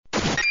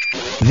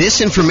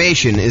This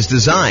information is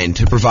designed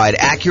to provide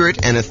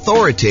accurate and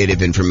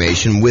authoritative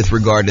information with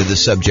regard to the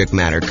subject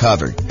matter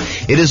covered.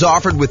 It is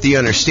offered with the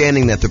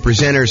understanding that the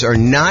presenters are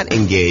not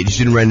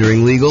engaged in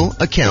rendering legal,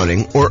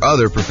 accounting, or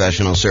other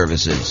professional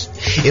services.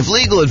 If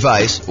legal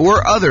advice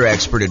or other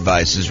expert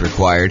advice is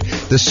required,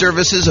 the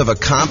services of a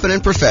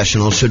competent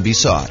professional should be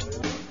sought.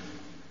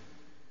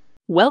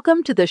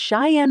 Welcome to the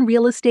Cheyenne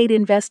Real Estate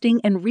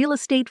Investing and Real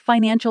Estate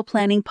Financial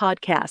Planning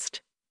Podcast.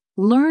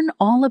 Learn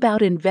all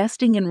about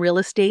investing in real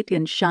estate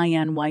in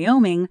Cheyenne,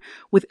 Wyoming,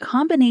 with a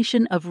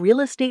combination of real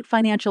estate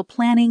financial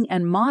planning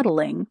and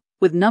modeling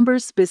with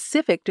numbers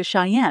specific to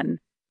Cheyenne,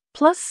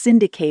 plus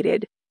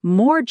syndicated,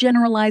 more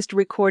generalized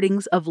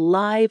recordings of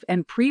live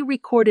and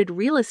pre-recorded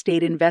real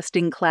estate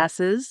investing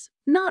classes,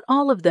 not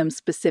all of them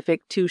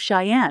specific to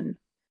Cheyenne.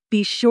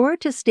 Be sure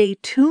to stay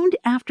tuned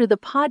after the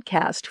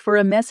podcast for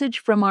a message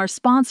from our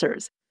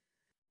sponsors.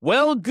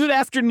 Well, good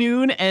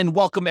afternoon and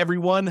welcome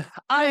everyone.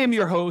 I am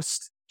your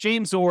host,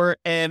 James Orr,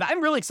 and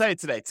I'm really excited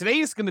today. Today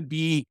is going to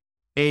be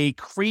a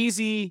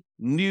crazy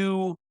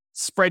new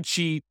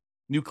spreadsheet,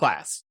 new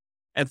class.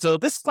 And so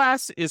this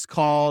class is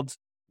called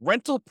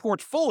Rental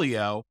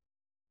Portfolio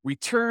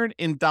Return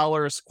in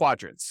Dollars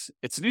Quadrants.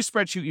 It's a new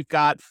spreadsheet you've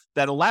got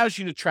that allows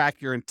you to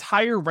track your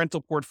entire rental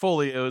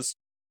portfolio's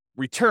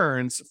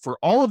returns for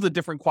all of the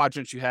different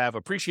quadrants you have: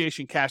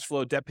 appreciation, cash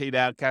flow, debt pay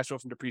down, cash flow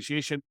from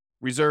depreciation,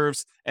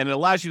 reserves, and it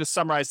allows you to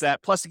summarize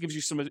that. Plus, it gives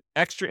you some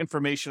extra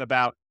information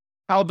about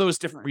how those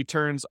different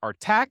returns are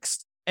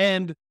taxed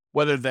and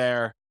whether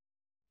they're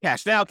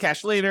cash now,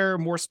 cash later,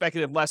 more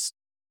speculative, less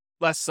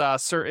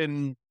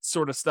certain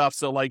sort of stuff.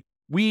 So like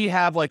we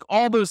have like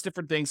all those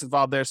different things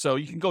involved there. So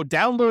you can go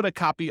download a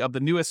copy of the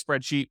newest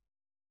spreadsheet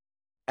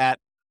at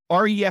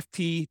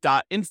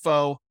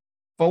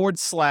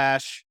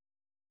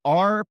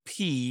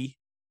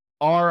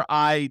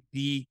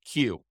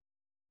refp.info/RPRIDQ.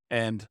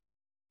 And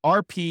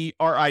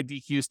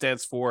RPRIDQ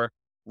stands for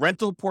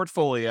Rental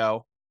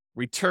Portfolio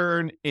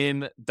Return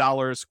in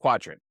Dollars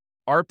Quadrant.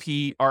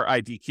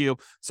 RPRIDQ.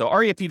 So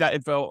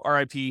refp.info,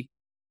 RIP,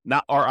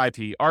 not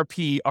RIP,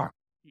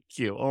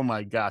 RPRIDQ. Oh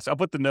my gosh. I'll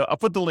put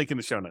the link in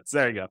the show notes.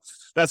 There you go.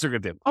 That's what we're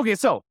going to do. Okay,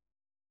 so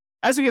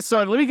as we get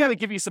started, let me kind of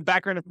give you some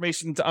background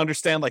information to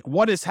understand like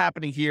what is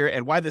happening here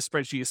and why this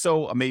spreadsheet is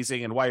so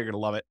amazing and why you're going to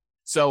love it.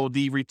 So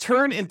the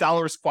Return in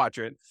Dollars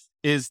Quadrant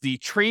is the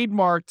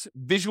trademarked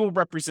visual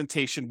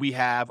representation we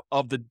have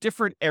of the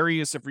different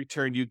areas of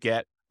return you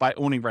get by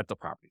owning rental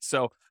properties.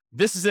 So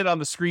this is it on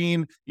the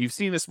screen. You've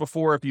seen this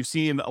before if you've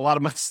seen a lot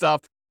of my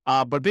stuff,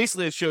 but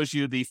basically it shows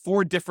you the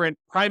 4 different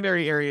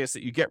primary areas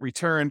that you get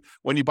return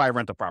when you buy a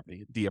rental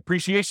property. The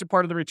appreciation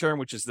part of the return,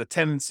 which is the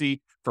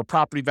tendency for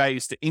property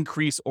values to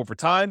increase over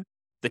time.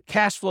 The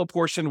cash flow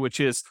portion, which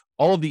is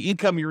all of the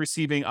income you're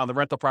receiving on the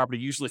rental property,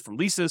 usually from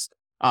leases,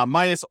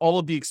 minus all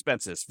of the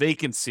expenses: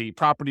 vacancy,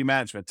 property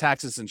management,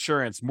 taxes,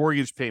 insurance,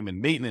 mortgage payment,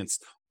 maintenance,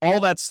 all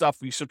that stuff.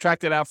 We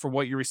subtract it out from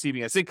what you're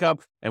receiving as income,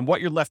 and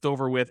what you're left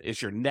over with is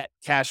your net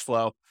cash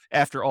flow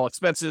after all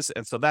expenses.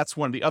 And so that's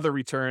one of the other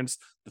returns.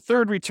 The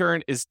third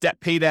return is debt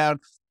pay down.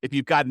 If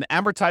you've got an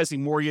amortizing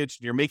mortgage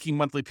and you're making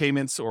monthly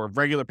payments or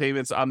regular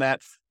payments on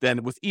that,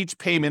 then with each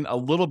payment, a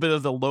little bit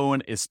of the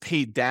loan is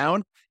paid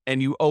down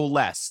and you owe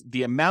less.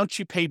 The amount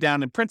you pay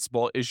down in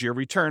principal is your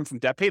return from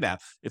debt pay down.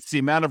 It's the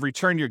amount of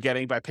return you're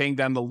getting by paying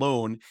down the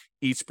loan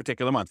each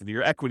particular month, and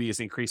your equity is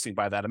increasing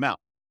by that amount.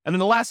 And then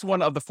the last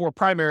one of the 4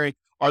 primary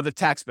are the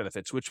tax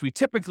benefits, which we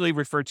typically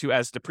refer to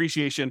as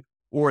depreciation,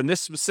 or in this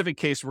specific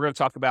case, we're going to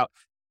talk about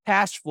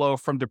cash flow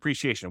from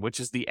depreciation, which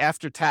is the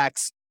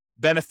after-tax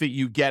benefit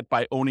you get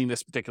by owning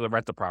this particular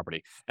rental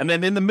property. And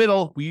then in the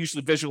middle, we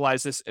usually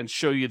visualize this and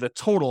show you the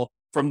total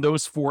from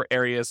those 4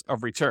 areas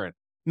of return.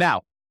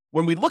 Now,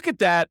 when we look at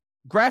that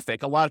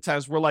graphic, a lot of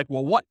times we're like,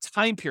 well, what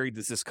time period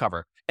does this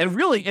cover? And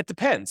really, it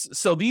depends.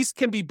 So these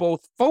can be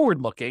both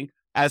forward-looking,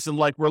 as in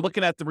like we're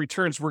looking at the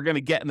returns we're going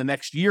to get in the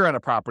next year on a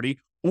property,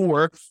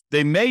 or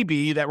they may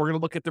be that we're going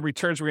to look at the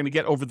returns we're going to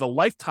get over the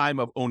lifetime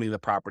of owning the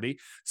property.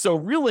 So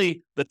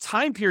really, the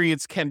time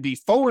periods can be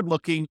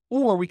forward-looking,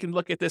 or we can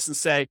look at this and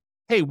say,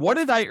 hey, what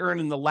did I earn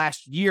in the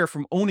last year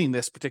from owning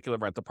this particular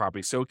rental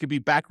property? So it could be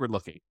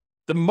backward-looking.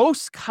 The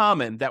most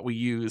common that we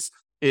use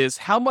is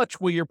how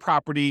much will your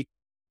property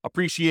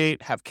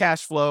appreciate, have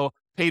cash flow,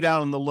 pay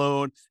down on the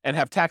loan, and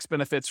have tax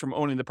benefits from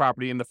owning the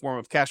property in the form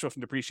of cash flow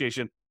from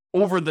depreciation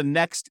over the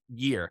next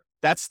year.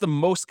 That's the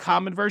most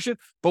common version,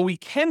 but we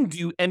can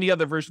do any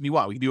other version you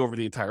want. We can do over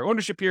the entire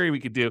ownership period. We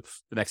could do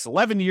the next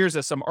 11 years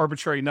as some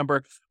arbitrary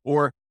number,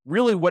 or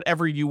really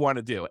whatever you want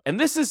to do. And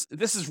this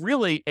is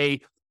really a,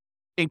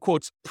 in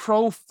quotes,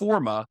 pro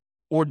forma,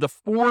 or the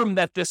form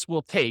that this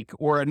will take,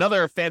 or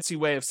another fancy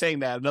way of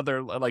saying that,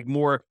 another like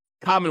more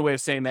common way of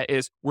saying that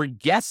is we're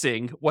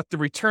guessing what the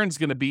return is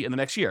going to be in the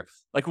next year.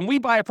 Like when we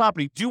buy a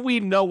property, do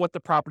we know what the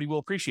property will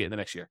appreciate in the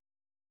next year?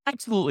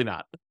 Absolutely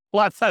not. A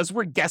lot of times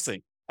we're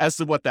guessing as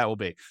to what that will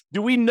be.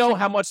 Do we know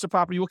how much the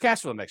property will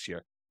cash flow next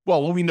year?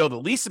 Well, when we know the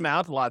lease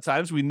amount, a lot of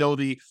times we know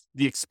the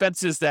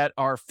expenses that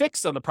are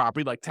fixed on the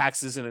property, like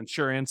taxes and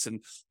insurance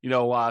and,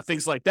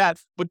 things like that.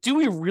 But do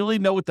we really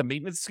know what the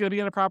maintenance is going to be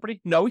on the property?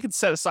 No, we can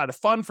set aside a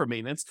fund for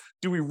maintenance.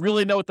 Do we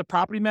really know what the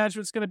property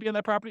management is going to be on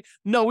that property?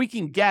 No, we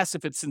can guess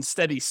if it's in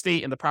steady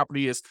state and the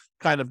property is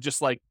kind of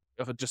just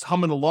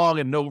humming along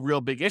and no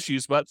real big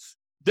issues. But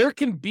there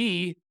can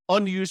be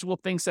unusual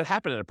things that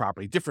happen in a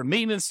property, different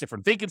maintenance,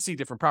 different vacancy,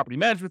 different property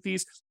management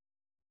fees.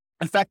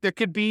 In fact, there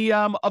could be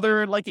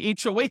other like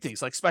HOA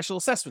things, like special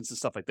assessments and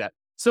stuff like that.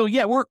 So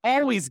yeah, we're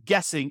always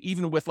guessing,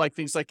 even with like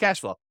things like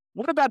cash flow.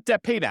 What about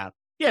debt pay down?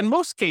 Yeah, in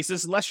most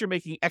cases, unless you're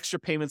making extra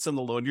payments on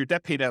the loan, your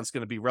debt pay down is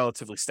going to be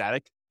relatively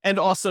static. And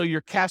also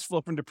your cash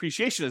flow from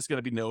depreciation is going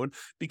to be known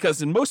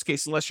because in most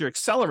cases, unless you're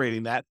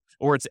accelerating that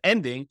or it's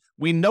ending,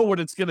 we know what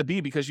it's going to be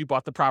because you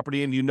bought the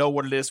property and you know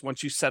what it is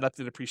once you set up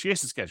the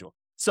depreciation schedule.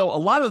 So a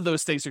lot of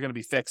those things are going to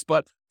be fixed,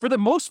 but for the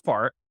most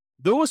part,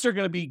 those are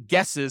going to be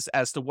guesses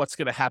as to what's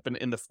going to happen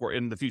in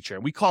the future.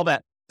 And we call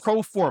that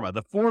pro forma,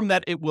 the form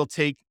that it will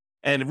take.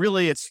 And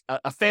really, it's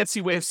a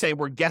fancy way of saying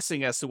we're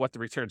guessing as to what the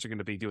returns are going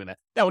to be doing that.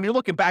 Now, when you're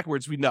looking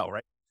backwards, we know,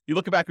 right? You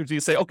look backwards and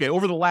you say, okay,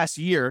 over the last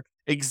year,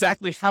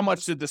 exactly how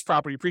much did this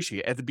property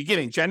appreciate? At the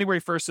beginning,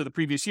 January 1st of the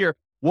previous year,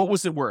 what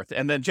was it worth?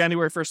 And then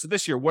January 1st of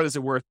this year, what is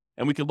it worth?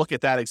 And we can look at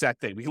that exact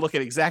thing. We can look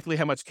at exactly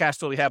how much cash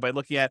flow we have by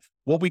looking at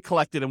what we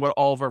collected and what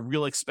all of our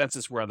real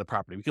expenses were on the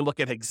property. We can look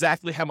at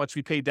exactly how much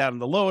we paid down in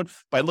the loan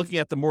by looking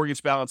at the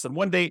mortgage balance on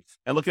one date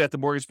and looking at the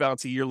mortgage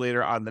balance a year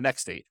later on the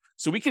next date.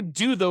 So we can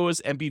do those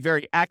and be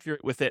very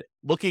accurate with it,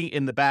 looking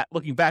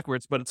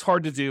backwards, but it's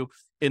hard to do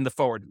in the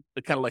forward,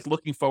 kind of like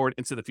looking forward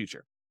into the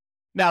future.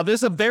 Now,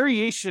 there's a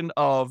variation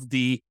of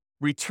the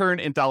return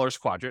in dollars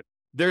quadrant.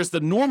 There's the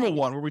normal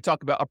one where we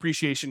talk about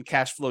appreciation,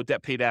 cash flow,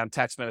 debt pay down,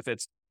 tax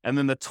benefits, and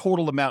then the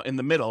total amount in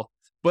the middle.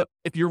 But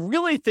if you're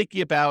really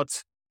thinking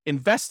about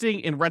investing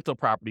in rental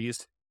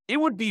properties, it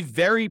would be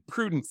very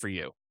prudent for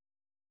you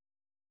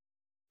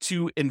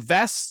to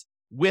invest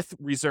with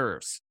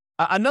reserves.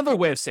 Another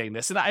way of saying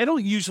this, and I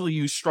don't usually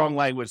use strong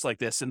language like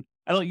this, and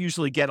I don't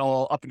usually get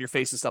all up in your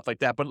face and stuff like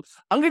that, but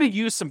I'm going to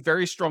use some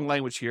very strong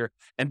language here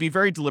and be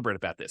very deliberate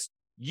about this.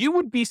 You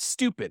would be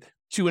stupid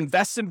to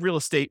invest in real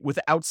estate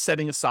without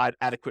setting aside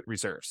adequate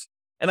reserves.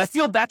 And I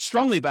feel that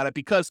strongly about it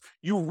because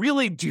you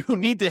really do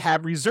need to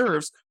have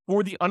reserves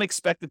for the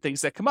unexpected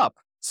things that come up.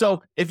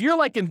 So if you're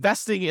like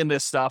investing in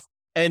this stuff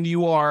and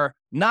you are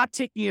not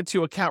taking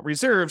into account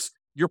reserves,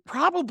 you're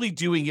probably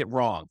doing it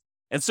wrong.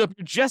 And so if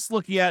you're just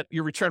looking at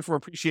your return from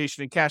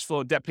appreciation and cash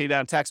flow, debt pay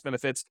down, tax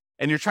benefits,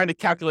 and you're trying to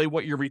calculate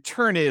what your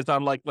return is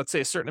on, like, let's say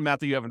a certain amount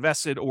that you have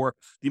invested or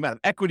the amount of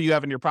equity you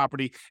have in your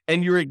property,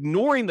 and you're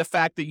ignoring the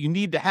fact that you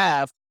need to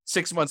have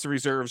 6 months of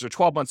reserves or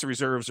 12 months of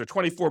reserves or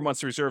 24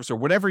 months of reserves or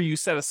whatever you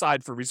set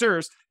aside for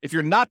reserves, if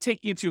you're not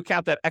taking into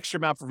account that extra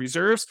amount for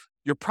reserves,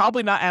 you're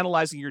probably not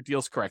analyzing your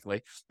deals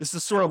correctly. This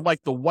is sort of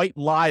like the white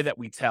lie that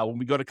we tell when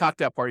we go to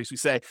cocktail parties. We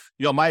say,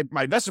 my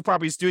investment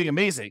property is doing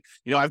amazing.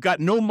 I've got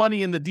no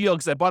money in the deal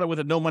because I bought it with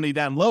a no money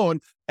down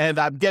loan and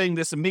I'm getting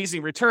this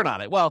amazing return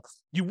on it. Well,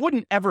 you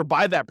wouldn't ever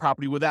buy that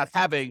property without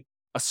having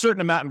a certain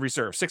amount in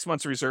reserve, 6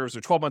 months of reserves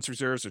or 12 months of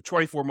reserves or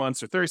 24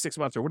 months or 36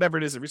 months or whatever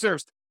it is in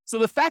reserves. So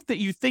the fact that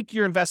you think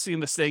you're investing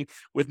in this thing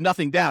with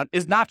nothing down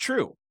is not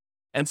true.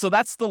 And so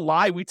that's the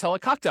lie we tell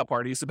at cocktail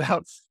parties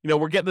about,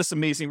 we're getting this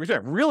amazing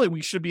return. Really,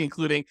 we should be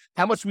including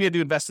how much we had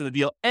to invest in the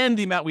deal and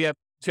the amount we have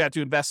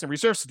to invest in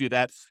reserves to do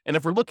that. And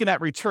if we're looking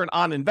at return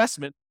on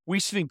investment, we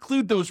should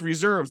include those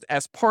reserves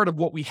as part of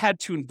what we had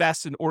to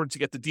invest in order to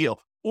get the deal.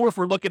 Or if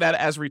we're looking at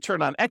it as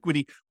return on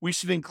equity, we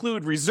should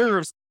include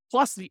reserves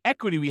plus the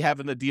equity we have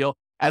in the deal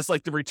as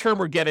like the return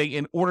we're getting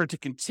in order to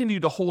continue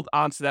to hold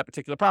on to that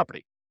particular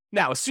property.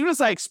 Now, as soon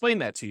as I explain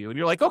that to you and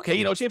you're like,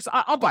 okay, James,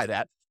 I'll buy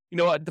that.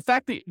 The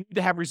fact that you need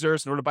to have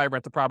reserves in order to buy or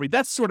rent the property,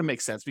 that sort of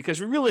makes sense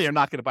because we really are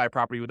not going to buy a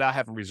property without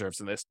having reserves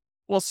in this.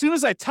 Well, as soon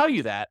as I tell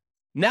you that,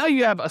 now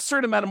you have a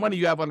certain amount of money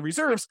you have on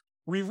reserves,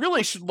 we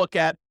really should look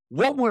at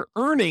what we're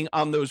earning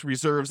on those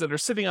reserves that are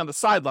sitting on the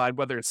sideline,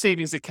 whether it's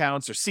savings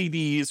accounts or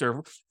CDs, or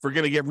if we're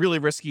going to get really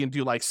risky and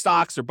do like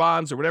stocks or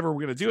bonds or whatever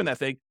we're going to do in that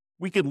thing.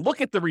 We can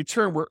look at the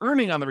return we're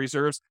earning on the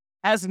reserves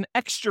as an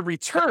extra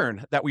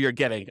return that we are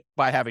getting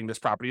by having this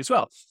property as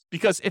well.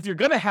 Because if you're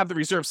going to have the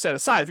reserve set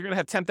aside, if you're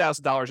going to have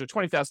 $10,000 or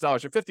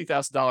 $20,000 or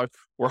 $50,000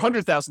 or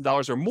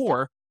 $100,000 or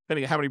more,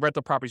 depending on how many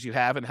rental properties you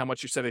have and how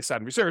much you're setting aside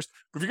in reserves,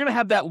 but if you're going to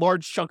have that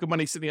large chunk of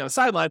money sitting on the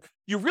sideline,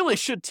 you really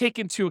should take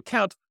into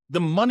account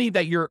the money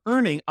that you're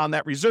earning on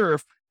that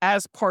reserve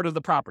as part of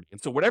the property.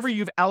 And so whatever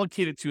you've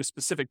allocated to a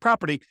specific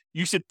property,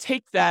 you should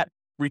take that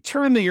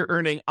return that you're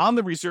earning on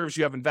the reserves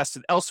you have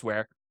invested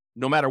elsewhere,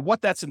 no matter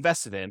what that's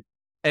invested in,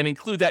 and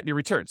include that in your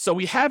return. So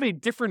we have a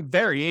different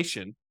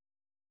variation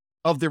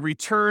of the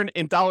return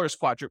in dollars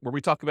quadrant where we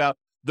talk about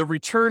the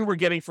return we're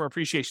getting from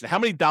appreciation, how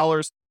many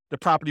dollars the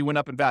property went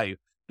up in value,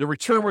 the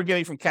return we're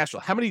getting from cash flow,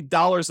 how many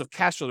dollars of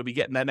cash flow do we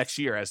get in that next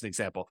year as an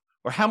example,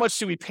 or how much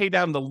do we pay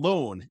down the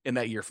loan in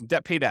that year from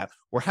debt pay down,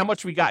 or how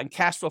much we got in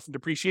cash flow from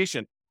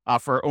depreciation.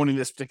 for owning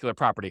this particular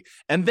property.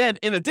 And then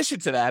in addition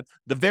to that,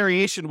 the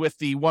variation with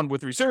the one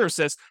with reserves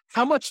says,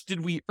 how much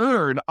did we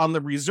earn on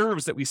the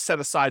reserves that we set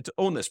aside to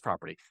own this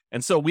property?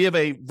 And so we have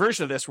a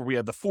version of this where we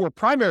have the 4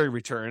 primary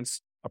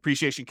returns: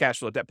 appreciation, cash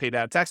flow, debt paid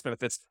down, tax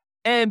benefits.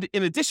 And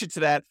in addition to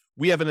that,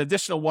 we have an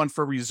additional one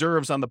for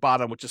reserves on the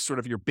bottom, which is sort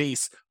of your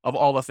base of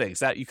all the things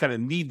that you kind of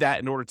need that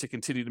in order to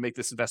continue to make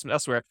this investment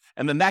elsewhere.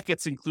 And then that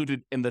gets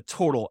included in the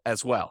total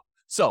as well.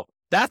 So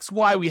that's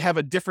why we have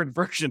a different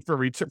version for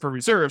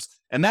reserves.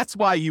 And that's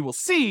why you will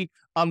see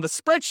on the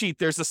spreadsheet,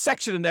 there's a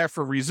section in there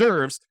for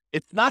reserves.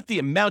 It's not the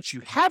amount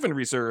you have in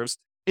reserves.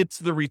 It's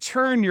the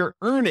return you're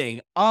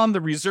earning on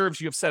the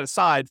reserves you have set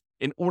aside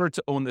in order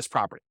to own this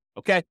property.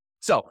 Okay.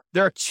 So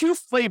there are 2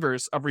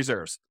 flavors of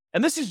reserves.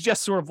 And this is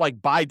just sort of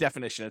like by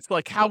definition. It's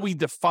like how we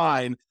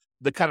define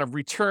the kind of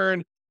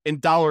return in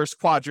dollars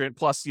quadrant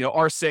plus,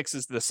 R6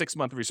 is the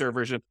 6-month reserve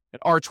version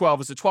and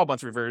R12 is the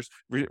 12-month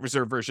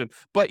reserve version.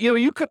 But,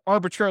 you could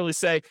arbitrarily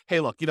say,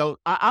 hey, look,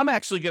 I'm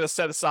actually going to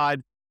set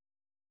aside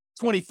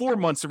 24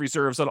 months of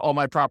reserves on all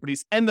my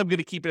properties, and I'm going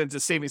to keep it into a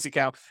savings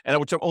account, and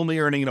which I'm only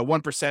earning, 1%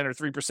 or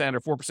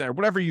 3% or 4% or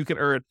whatever you can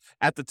earn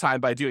at the time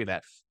by doing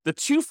that. The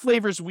 2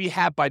 flavors we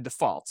have by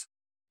default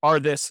are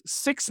this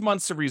 6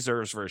 months of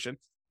reserves version,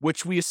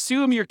 which we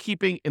assume you're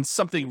keeping in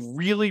something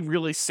really,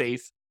 really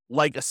safe,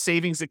 like a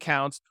savings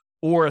account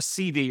or a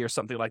CD or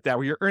something like that,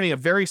 where you're earning a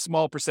very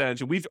small percentage.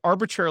 And we've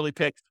arbitrarily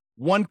picked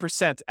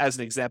 1% as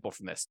an example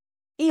from this.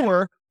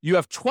 Or you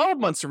have 12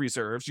 months of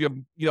reserves.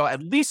 You have,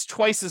 at least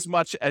twice as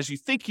much as you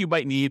think you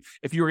might need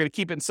if you were going to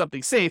keep it in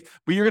something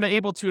safe, but you're going to be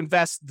able to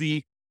invest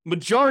the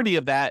majority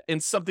of that in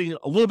something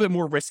a little bit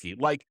more risky,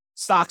 like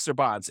stocks or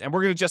bonds. And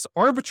we're going to just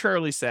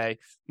arbitrarily say,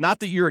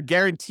 not that you're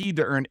guaranteed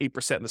to earn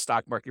 8% in the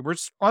stock market. We're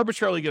just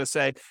arbitrarily going to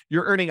say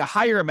you're earning a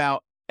higher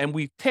amount. And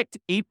we picked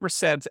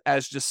 8%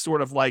 as just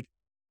sort of like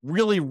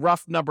really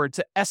rough number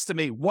to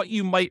estimate what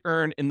you might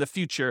earn in the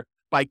future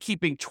by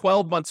keeping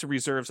 12 months of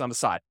reserves on the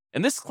side.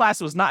 And this class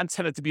was not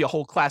intended to be a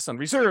whole class on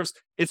reserves.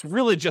 It's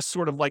really just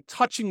sort of like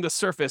touching the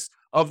surface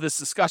of this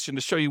discussion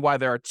to show you why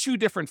there are 2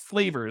 different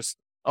flavors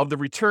of the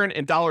return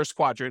in dollars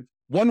quadrant.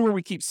 One where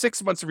we keep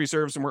 6 months of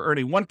reserves and we're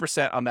earning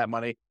 1% on that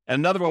money, and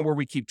another one where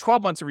we keep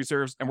 12 months of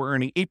reserves and we're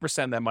earning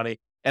 8% on that money.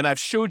 And I've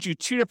showed you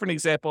 2 different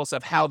examples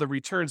of how the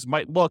returns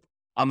might look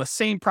on the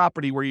same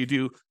property where you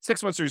do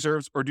 6 months of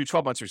reserves or do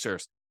 12 months of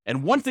reserves.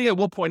 And one thing I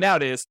will point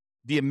out is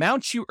the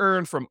amount you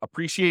earn from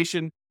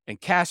appreciation and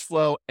cash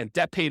flow and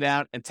debt pay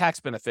down and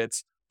tax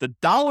benefits, the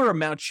dollar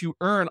amount you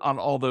earn on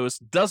all those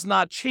does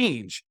not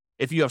change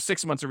if you have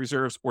 6 months of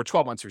reserves or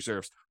 12 months of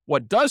reserves.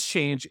 What does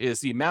change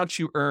is the amount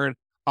you earn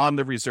on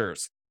the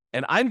reserves.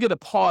 And I'm going to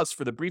pause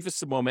for the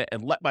briefest moment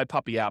and let my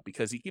puppy out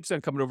because he keeps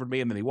on coming over to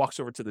me and then he walks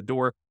over to the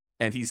door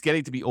and he's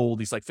getting to be old.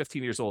 He's like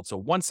 15 years old. So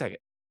 1 second.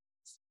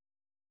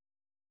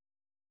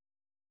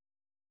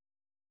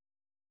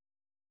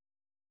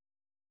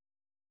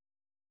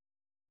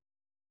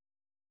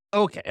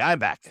 Okay, I'm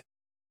back.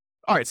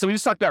 All right, so we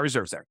just talked about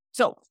reserves there.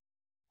 So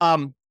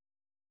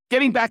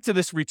getting back to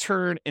this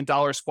return in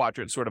dollars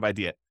quadrant sort of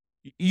idea.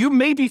 You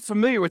may be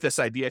familiar with this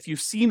idea if you've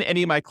seen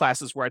any of my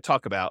classes where I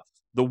talk about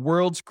the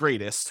world's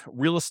greatest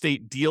real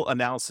estate deal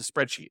analysis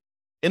spreadsheet.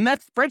 In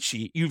that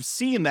spreadsheet, you've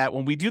seen that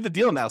when we do the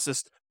deal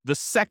analysis, the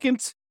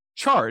second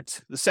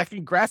chart, the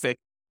second graphic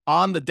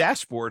on the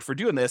dashboard for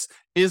doing this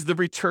is the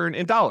return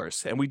in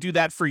dollars. And we do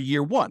that for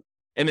year 1.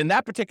 And in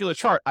that particular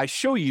chart, I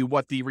show you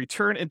what the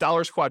return in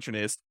dollars quadrant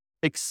is,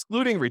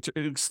 excluding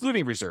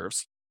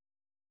reserves.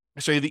 I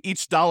show you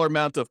each dollar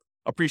amount of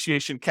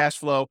appreciation, cash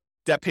flow,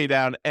 debt pay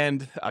down,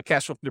 and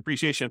cash flow from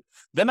depreciation.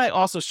 Then I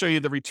also show you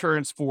the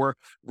returns for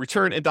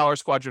return in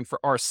dollars quadrant for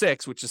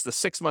R6, which is the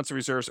 6 months of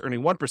reserves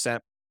earning 1%.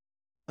 And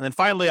then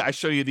finally, I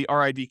show you the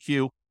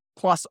RIDQ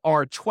plus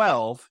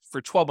R12 for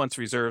 12 months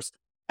reserves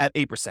at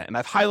 8%. And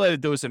I've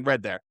highlighted those in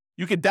red there.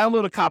 You can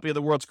download a copy of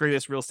the world's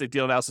greatest real estate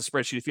deal analysis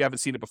spreadsheet. If you haven't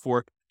seen it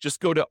before, just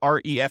go to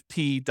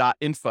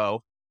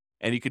refp.info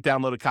and you could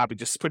download a copy.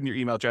 Just put in your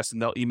email address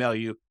and they'll email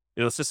you.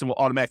 The system will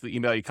automatically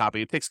email you a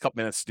copy. It takes a couple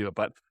minutes to do it,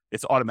 but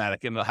it's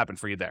automatic and it'll happen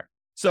for you there.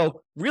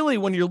 So really,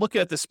 when you're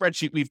looking at the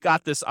spreadsheet, we've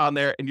got this on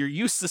there and you're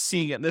used to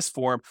seeing it in this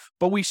form,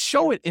 but we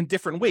show it in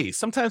different ways.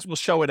 Sometimes we'll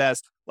show it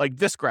as like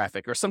this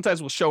graphic, or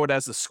sometimes we'll show it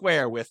as a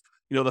square with,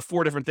 the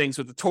 4 different things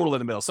with the total in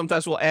the middle.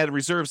 Sometimes we'll add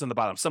reserves on the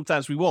bottom.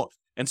 Sometimes we won't.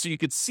 And so you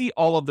could see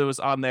all of those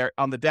on there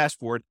on the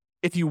dashboard.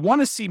 If you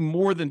want to see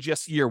more than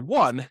just year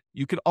 1,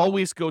 you can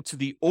always go to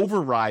the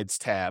overrides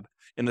tab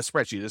in the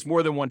spreadsheet. There's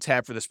more than one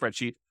tab for the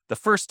spreadsheet. The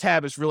first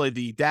tab is really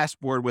the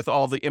dashboard with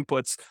all the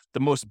inputs, the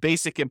most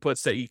basic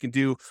inputs that you can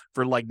do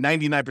for like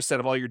 99%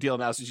 of all your deal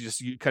analysis.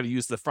 You kind of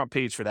use the front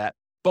page for that.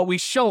 But we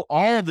show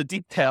all the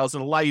details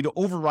and allow you to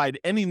override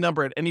any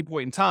number at any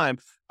point in time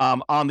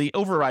on the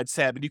overrides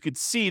tab. And you could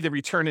see the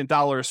return in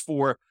dollars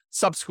for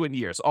subsequent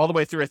years, all the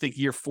way through, I think,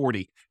 year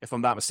 40, if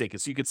I'm not mistaken.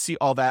 So you could see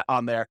all that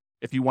on there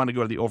if you want to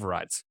go to the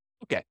overrides.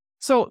 Okay,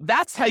 so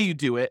that's how you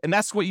do it. And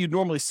that's what you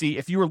normally see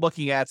if you were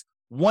looking at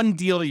one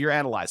deal that you're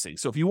analyzing.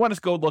 So if you want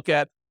to go look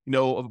at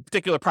a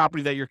particular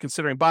property that you're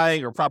considering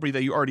buying or a property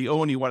that you already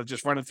own, you want to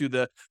just run it through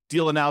the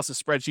deal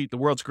analysis spreadsheet, the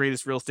world's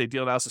greatest real estate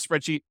deal analysis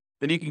spreadsheet,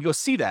 then you can go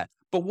see that.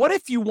 But what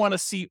if you want to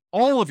see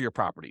all of your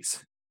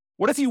properties?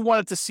 What if you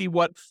wanted to see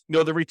what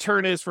the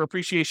return is for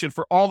appreciation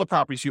for all the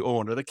properties you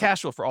own, or the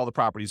cash flow for all the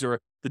properties,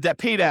 or the debt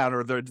pay down,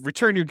 or the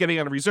return you're getting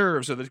on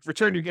reserves, or the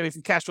return you're getting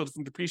from cash flow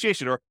from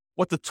depreciation, or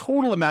what the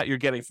total amount you're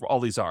getting for all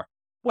these are?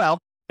 Well,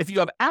 if you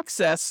have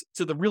access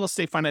to the real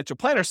estate financial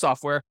planner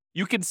software,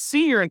 you can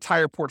see your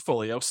entire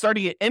portfolio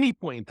starting at any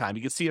point in time.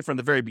 You can see it from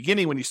the very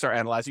beginning when you start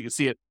analyzing. You can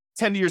see it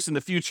 10 years in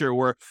the future,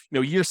 or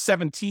year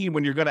 17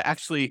 when you're going to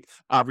actually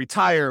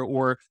retire,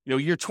 or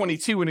year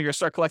 22 when you're going to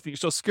start collecting your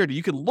Social Security.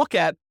 You can look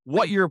at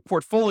what your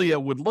portfolio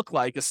would look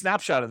like, a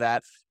snapshot of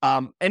that,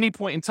 any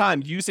point in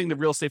time using the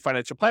real estate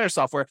financial planner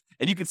software,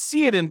 and you can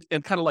see it in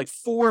kind of like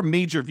 4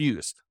 major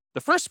views.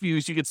 The first view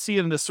is you can see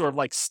it in this sort of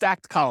like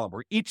stacked column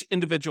where each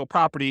individual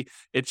property,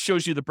 it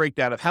shows you the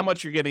breakdown of how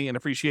much you're getting in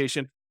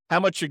appreciation, how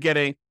much you're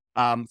getting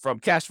from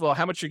cash flow,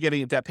 how much you're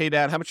getting in debt pay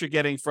down, how much you're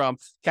getting from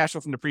cash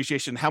flow from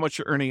depreciation, how much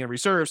you're earning in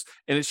reserves.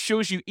 And it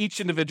shows you each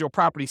individual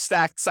property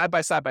stacked side by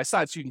side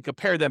so you can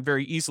compare them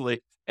very easily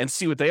and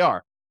see what they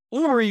are.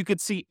 Or you could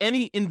see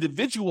any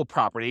individual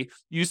property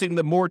using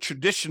the more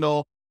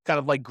traditional kind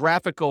of like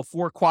graphical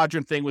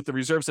 4-quadrant thing with the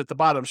reserves at the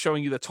bottom,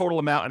 showing you the total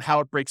amount and how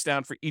it breaks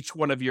down for each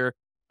one of your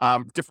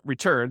different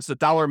returns, the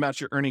dollar amounts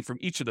you're earning from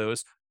each of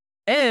those.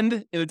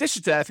 And in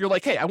addition to that, if you're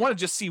like, hey, I want to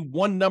just see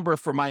one number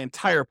for my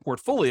entire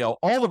portfolio,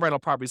 all the rental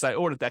properties I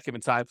own at that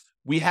given time,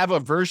 we have a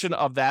version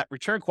of that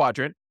return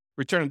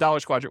in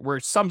dollars quadrant, where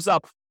it sums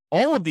up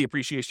all of the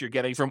appreciation you're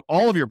getting from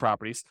all of your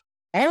properties,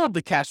 all of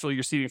the cash flow you're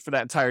receiving for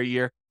that entire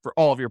year for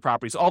all of your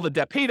properties, all the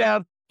debt pay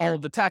down, all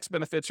of the tax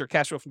benefits or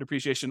cash flow from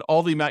depreciation,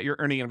 all the amount you're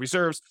earning in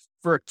reserves,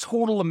 for a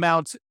total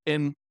amount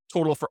in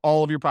total for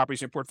all of your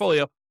properties in your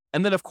portfolio.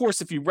 And then, of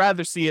course, if you'd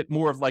rather see it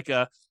more of like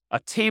a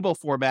table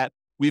format,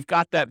 we've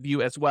got that view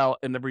as well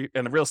in the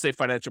real estate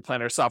financial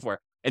planner software.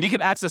 And you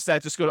can access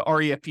that. Just go to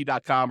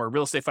refp.com or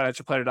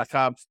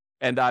realestatefinancialplanner.com,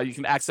 and you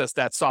can access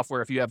that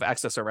software if you have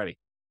access already.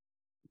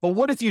 But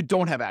what if you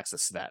don't have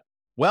access to that?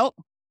 Well,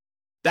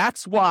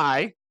 that's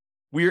why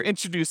we are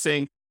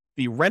introducing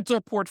the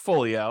rental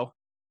portfolio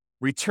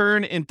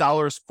return in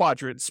dollars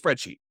quadrant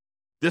spreadsheet.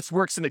 This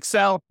works in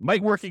Excel,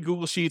 might work in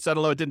Google Sheets. I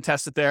don't know. I didn't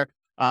test it there.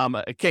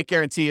 I can't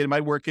guarantee it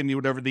might work in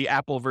whatever the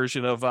Apple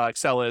version of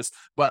Excel is,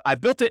 but I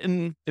built it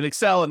in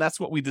Excel, and that's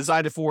what we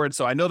designed it for. And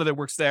so I know that it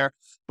works there.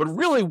 But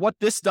really what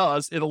this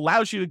does, it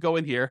allows you to go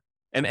in here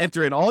and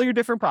enter in all your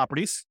different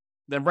properties,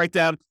 then write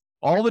down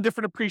all the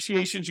different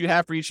appreciations you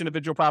have for each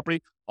individual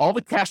property, all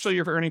the cash flow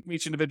you're earning from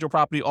each individual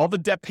property, all the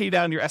debt pay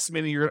down you're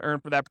estimating you're going to earn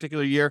for that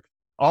particular year,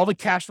 all the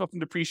cash flow from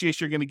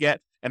depreciation you're going to get,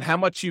 and how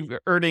much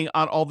you're earning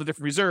on all the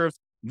different reserves.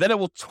 Then it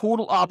will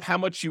total up how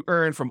much you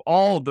earn from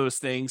all of those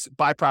things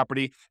by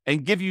property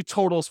and give you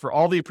totals for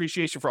all the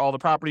appreciation for all the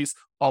properties,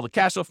 all the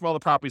cash flow from all the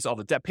properties, all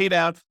the debt pay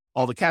down,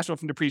 all the cash flow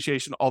from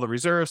depreciation, all the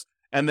reserves,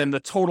 and then the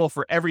total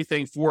for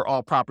everything for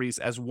all properties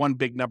as one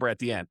big number at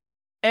the end.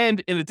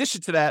 And in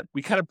addition to that,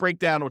 we kind of break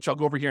down, which I'll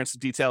go over here in some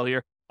detail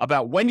here,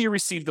 about when you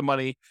receive the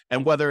money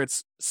and whether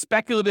it's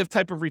speculative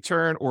type of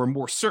return or a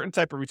more certain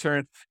type of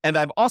return. And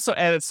I've also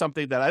added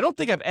something that I don't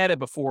think I've added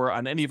before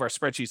on any of our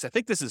spreadsheets. I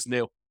think this is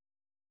new.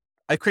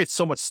 I create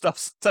so much stuff,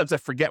 sometimes I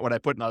forget what I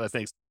put in other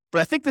things, but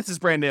I think this is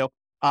brand new.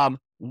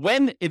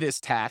 When it is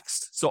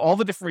taxed, so all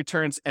the different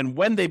returns and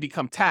when they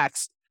become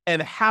taxed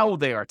and how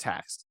they are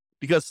taxed,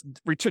 because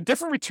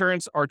different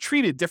returns are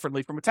treated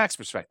differently from a tax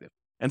perspective.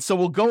 And so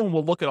we'll go and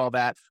we'll look at all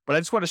that, but I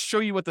just want to show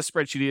you what the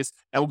spreadsheet is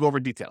and we'll go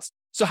over details.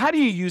 So how do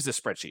you use this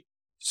spreadsheet?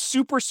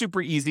 Super,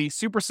 super easy,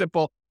 super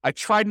simple. I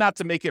tried not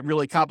to make it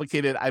really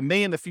complicated. I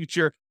may in the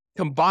future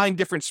combine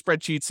different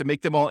spreadsheets and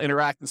make them all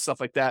interact and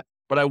stuff like that.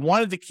 But I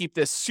wanted to keep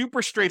this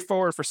super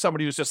straightforward for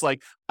somebody who's just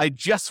like, I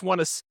just want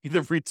to see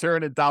the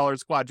return in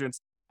dollars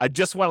quadrants. I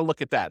just want to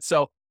look at that.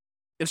 So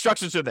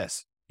instructions are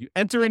this. You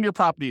enter in your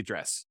property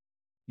address.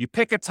 You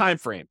pick a time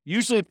frame.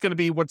 Usually it's going to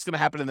be what's going to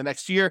happen in the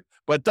next year,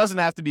 but it doesn't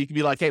have to be. It can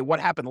be like, hey,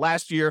 what happened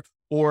last year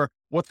or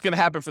what's going to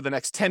happen for the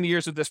next 10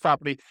 years with this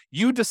property.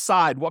 You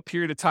decide what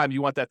period of time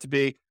you want that to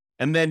be.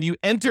 And then you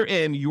enter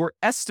in your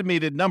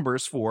estimated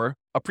numbers for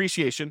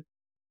appreciation,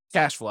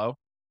 cash flow,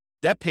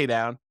 debt pay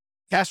down,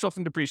 cash flow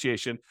from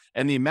depreciation,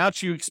 and the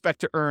amount you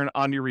expect to earn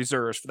on your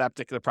reserves for that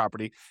particular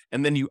property.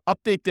 And then you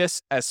update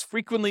this as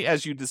frequently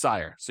as you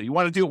desire. So you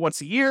want to do it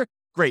once a year?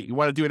 Great. You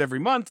want to do it every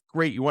month?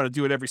 Great. You want to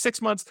do it every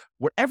 6 months?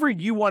 Whatever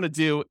you want to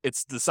do,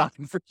 it's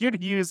designed for you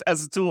to use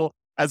as a tool,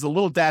 as a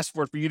little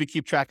dashboard for you to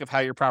keep track of how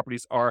your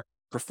properties are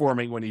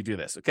performing when you do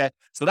this. Okay.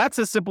 So that's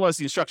as simple as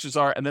the instructions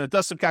are. And then it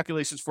does some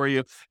calculations for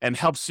you and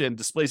helps you and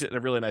displays it in a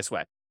really nice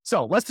way.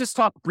 So let's just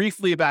talk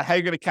briefly about how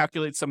you're going to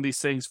calculate some of these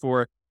things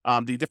for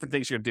the different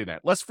things you're going to do now.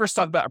 Let's first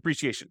talk about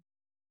appreciation.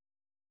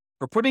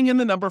 For putting in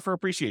the number for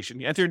appreciation,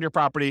 you enter in your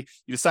property,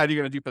 you decide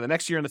you're going to do for the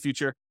next year in the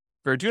future.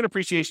 For doing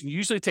appreciation, you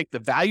usually take the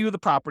value of the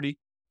property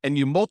and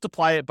you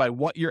multiply it by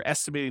what you're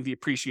estimating the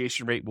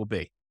appreciation rate will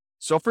be.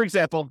 So for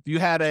example, if you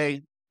had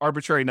a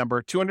arbitrary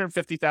number,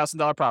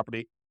 $250,000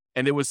 property,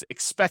 and it was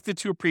expected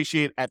to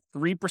appreciate at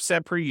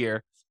 3% per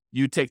year,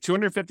 you'd take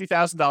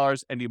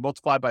 $250,000 and you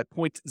multiply by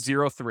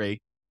 0.03,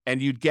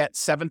 and you'd get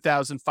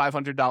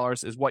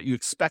 $7,500 is what you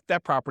expect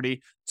that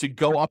property to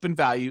go up in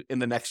value in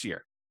the next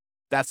year.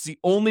 That's the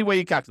only way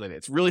you calculate it.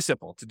 It's really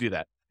simple to do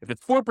that. If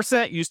it's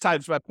 4%, you use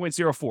times by 0.04.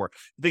 If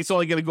you think it's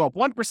only going to go up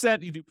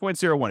 1%, you do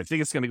 0.01. If you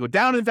think it's going to go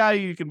down in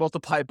value, you can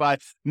multiply it by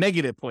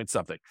negative point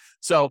something.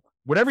 So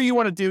whatever you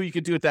want to do, you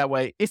can do it that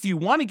way. If you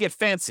want to get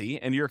fancy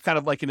and you're kind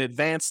of like an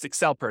advanced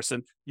Excel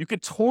person, you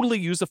could totally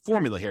use a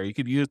formula here. You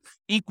could use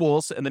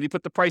equals, and then you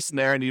put the price in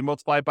there and you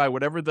multiply it by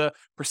whatever the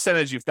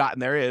percentage you've gotten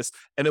there is,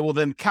 and it will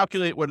then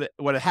calculate what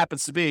it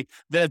happens to be.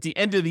 Then at the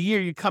end of the year,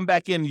 you come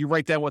back in and you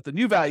write down what the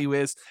new value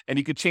is, and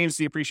you could change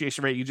the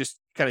appreciation rate. You just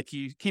kind of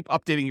keep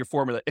updating your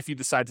formula if you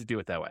decide to do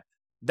it that way.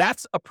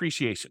 That's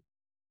appreciation.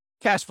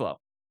 Cash flow.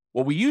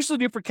 What we usually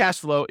do for cash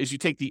flow is you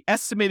take the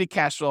estimated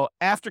cash flow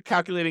after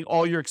calculating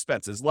all your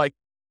expenses, like,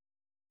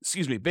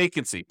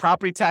 vacancy,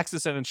 property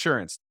taxes and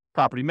insurance,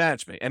 property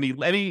management,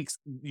 any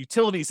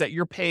utilities that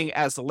you're paying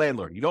as the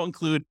landlord. You don't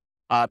include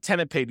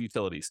tenant paid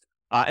utilities,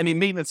 any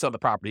maintenance on the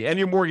property, and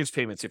your mortgage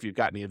payments if you've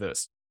got any of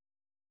those.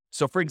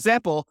 So for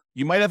example,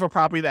 you might have a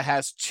property that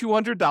has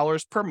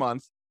 $200 per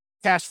month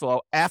cash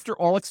flow after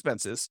all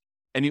expenses,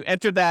 and you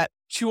enter that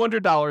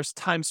 $200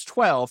 times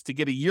 12 to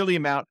get a yearly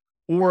amount,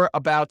 or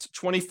about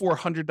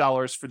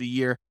 $2,400 for the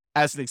year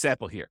as an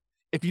example here.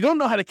 If you don't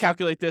know how to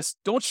calculate this,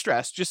 don't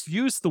stress. Just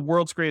use the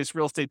world's greatest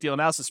real estate deal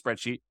analysis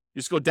spreadsheet.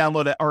 Just go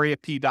download at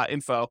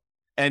refp.info,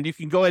 and you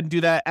can go ahead and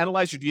do that,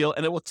 analyze your deal,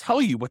 and it will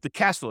tell you what the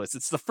cash flow is.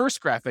 It's the first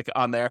graphic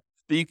on there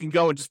that you can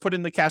go and just put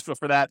in the cash flow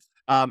for that,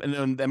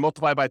 and then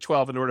multiply by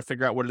 12 in order to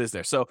figure out what it is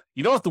there. So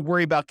you don't have to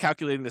worry about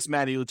calculating this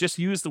manually. Just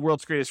use the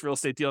world's greatest real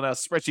estate deal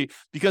analysis spreadsheet,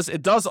 because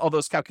it does all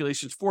those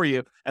calculations for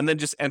you, and then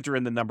just enter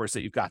in the numbers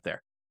that you've got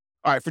there.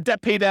 All right, for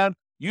debt pay down,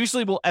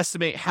 usually we'll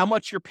estimate how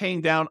much you're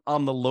paying down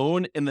on the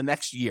loan in the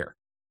next year.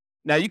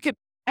 Now, you can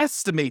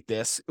estimate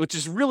this, which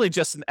is really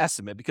just an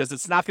estimate because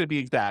it's not going to be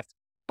exact,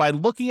 by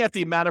looking at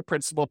the amount of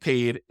principal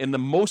paid in the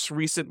most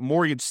recent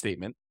mortgage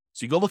statement.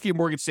 So you go look at your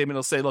mortgage statement,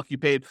 it'll say, look, you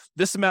paid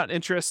this amount in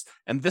interest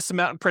and this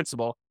amount in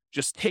principal.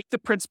 Just take the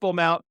principal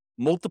amount,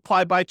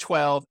 multiply by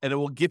 12, and it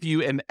will give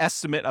you an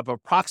estimate of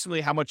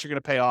approximately how much you're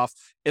going to pay off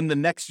in the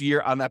next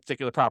year on that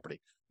particular property.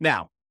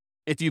 Now,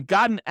 if you've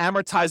got an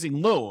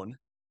amortizing loan,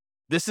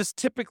 this is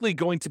typically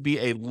going to be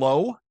a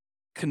low,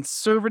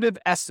 conservative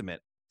estimate,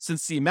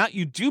 since the amount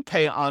you do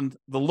pay on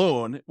the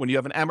loan when you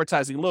have an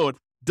amortizing loan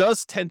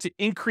does tend to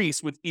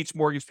increase with each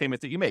mortgage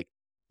payment that you make.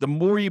 The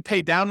more you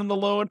pay down on the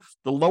loan,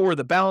 the lower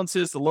the balance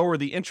is, the lower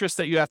the interest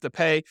that you have to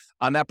pay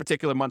on that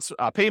particular month's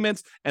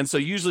payments. And so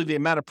usually the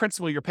amount of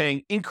principal you're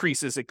paying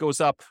increases. It goes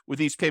up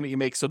with each payment you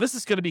make. So this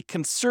is going to be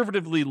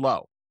conservatively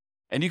low.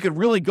 And you can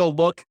really go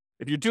look.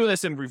 If you're doing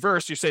this in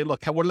reverse, you're saying,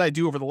 look, what did I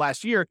do over the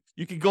last year?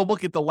 You can go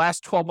look at the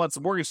last 12 months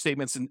of mortgage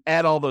statements and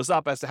add all those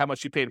up as to how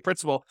much you paid in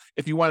principal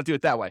if you want to do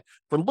it that way.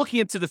 For looking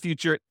into the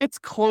future, it's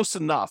close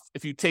enough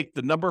if you take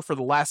the number for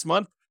the last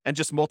month and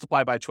just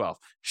multiply by 12.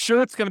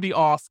 Sure, it's going to be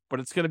off,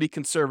 but it's going to be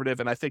conservative,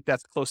 and I think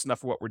that's close enough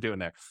for what we're doing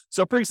there.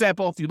 So, for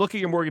example, if you look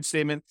at your mortgage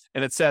statement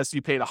and it says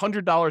you paid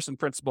 $100 in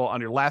principal on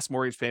your last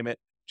mortgage payment,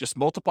 just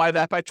multiply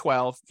that by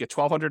 12, get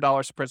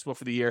 $1,200 in principal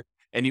for the year,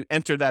 and you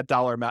enter that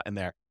dollar amount in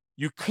there.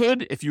 You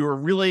could, if you were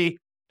really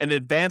an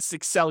advanced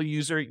Excel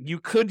user, you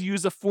could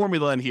use a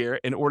formula in here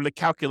in order to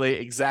calculate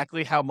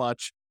exactly how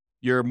much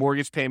your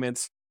mortgage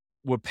payments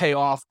would pay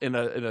off in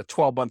a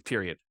 12-month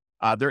period.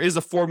 There is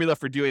a formula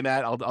for doing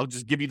that. I'll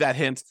just give you that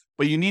hint,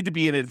 but you need to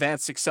be an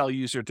advanced Excel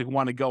user to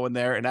want to go in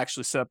there and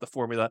actually set up the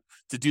formula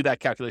to do that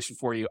calculation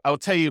for you. I will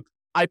tell you,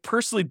 I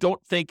personally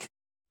don't think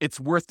it's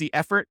worth the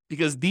effort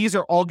because these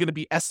are all going to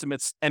be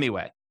estimates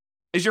anyway.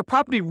 Is your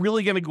property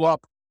really going to go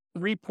up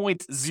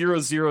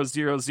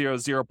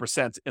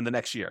 3.00000% in the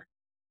next year?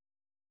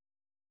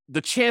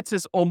 The chance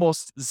is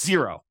almost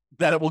zero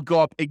that it will go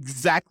up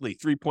exactly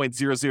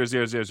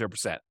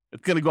 3.00000%.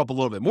 It's going to go up a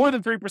little bit more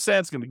than 3%.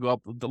 It's going to go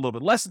up a little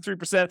bit less than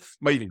 3%.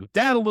 Might even go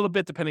down a little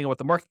bit depending on what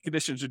the market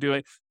conditions are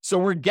doing. So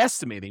we're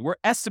guesstimating. We're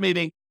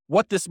estimating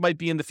what this might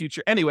be in the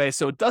future anyway.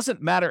 So it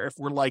doesn't matter if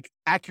we're like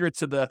accurate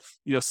to the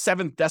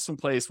seventh decimal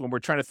place when we're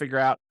trying to figure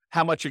out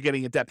how much you're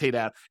getting in debt pay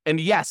down. And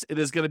yes, it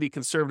is going to be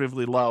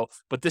conservatively low,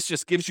 but this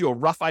just gives you a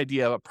rough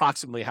idea of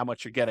approximately how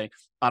much you're getting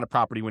on a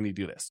property when you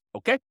do this.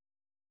 Okay.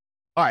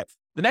 All right.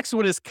 The next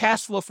one is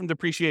cash flow from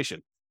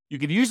depreciation. You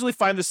can usually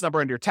find this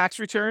number on your tax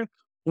return,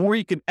 or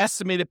you can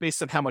estimate it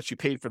based on how much you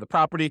paid for the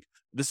property.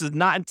 This is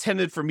not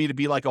intended for me to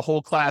be like a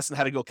whole class on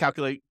how to go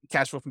calculate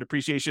cash flow from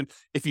depreciation.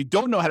 If you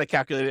don't know how to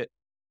calculate it,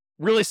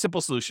 really simple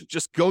solution.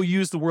 Just go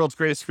use the world's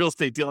greatest real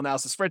estate deal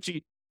analysis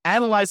spreadsheet.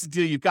 Analyze the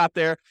deal you've got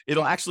there.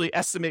 It'll actually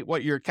estimate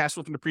what your cash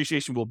flow from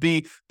depreciation will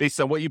be based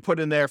on what you put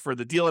in there for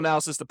the deal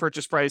analysis, the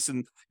purchase price,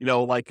 and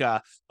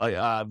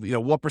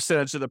what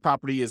percentage of the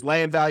property is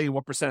land value,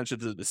 what percentage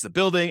of is the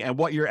building, and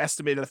what your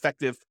estimated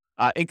effective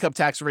income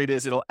tax rate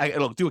is. It'll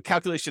do a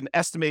calculation,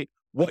 estimate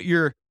what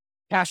your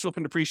cash flow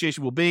from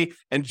depreciation will be,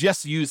 and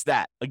just use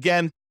that.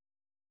 Again,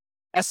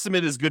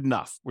 estimate is good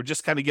enough. We're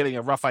just kind of getting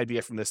a rough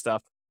idea from this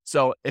stuff.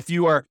 So if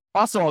you are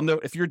also, I'll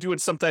note, if you're doing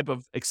some type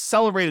of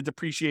accelerated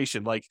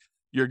depreciation, like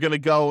you're going to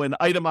go and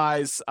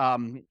itemize,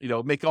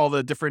 make all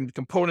the different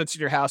components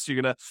in your house.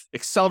 You're going to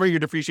accelerate your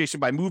depreciation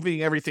by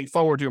moving everything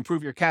forward to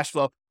improve your cash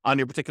flow on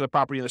your particular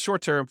property in the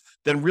short term.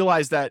 Then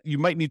realize that you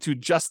might need to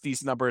adjust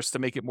these numbers to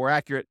make it more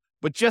accurate,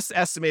 but just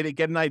estimate it,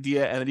 get an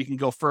idea, and then you can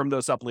go firm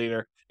those up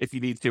later if you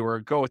need to, or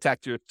go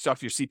talk to your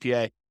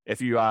CPA if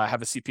you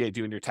have a CPA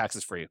doing your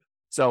taxes for you.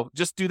 So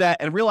just do that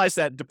and realize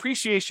that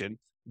depreciation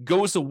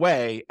goes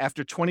away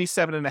after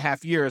 27 and a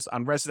half years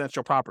on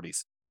residential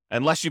properties,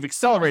 unless you've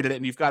accelerated it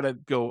and you've got to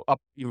go up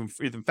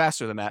even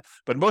faster than that.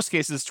 But in most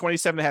cases,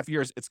 27 and a half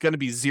years, it's going to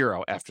be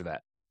zero after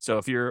that. So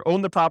if you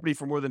own the property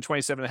for more than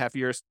 27 and a half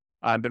years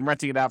and been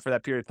renting it out for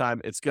that period of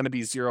time, it's going to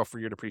be zero for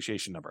your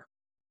depreciation number.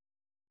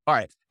 All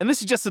right. And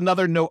this is just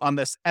another note on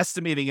this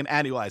estimating and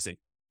annualizing.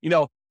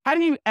 How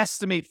do you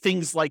estimate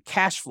things like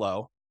cash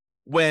flow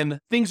when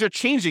things are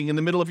changing in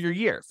the middle of your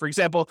year? For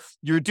example,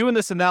 you're doing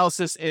this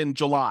analysis in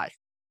July.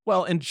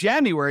 Well, in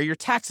January, your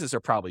taxes are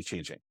probably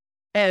changing.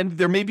 And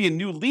there may be a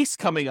new lease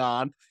coming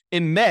on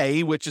in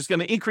May, which is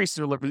going to increase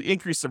the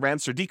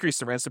rents or decrease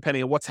the rents,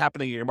 depending on what's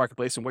happening in your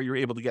marketplace and what you were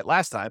able to get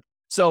last time.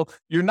 So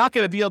you're not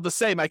going to be able to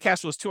say my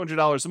cash flow is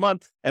 $200 a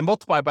month and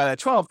multiply by that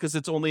 12 because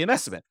it's only an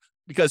estimate.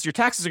 Because your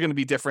taxes are going to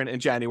be different in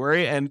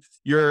January, and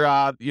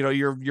your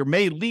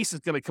May lease is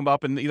going to come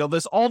up, and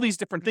there's all these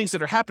different things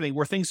that are happening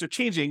where things are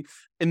changing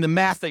in the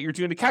math that you're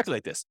doing to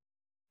calculate this.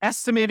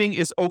 Estimating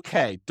is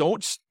okay.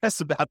 Don't stress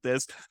about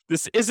this.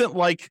 This isn't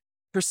like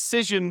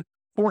precision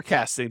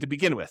forecasting to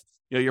begin with.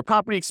 Your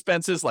property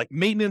expenses like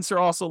maintenance are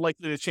also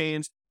likely to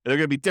change. They're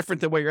going to be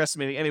different than what you're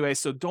estimating anyway.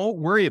 So don't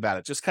worry about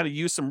it. Just kind of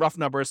use some rough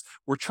numbers.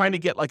 We're trying to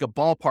get like a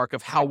ballpark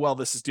of how well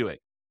this is doing.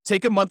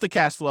 Take a month of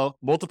cash flow,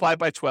 multiply it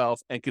by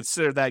 12, and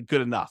consider that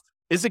good enough.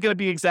 Is it going to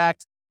be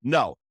exact?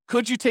 No.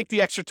 Could you take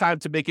the extra time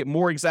to make it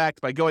more exact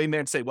by going there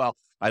and say, well,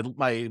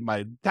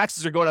 my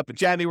taxes are going up in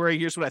January.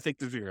 Here's what I think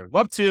they're going to go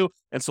up to.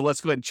 And so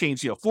let's go ahead and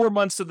change 4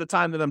 months of the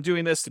time that I'm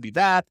doing this to be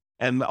that.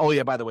 And oh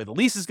yeah, by the way, the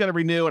lease is going to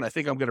renew, and I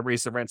think I'm going to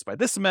raise the rents by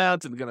this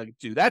amount, and I'm going to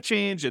do that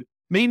change. And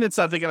maintenance,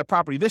 I think on a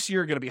property this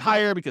year are going to be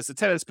higher because the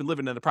tenant's been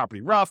living in the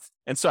property rough.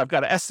 And so I've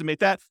got to estimate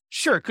that.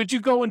 Sure. Could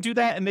you go and do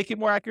that and make it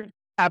more accurate?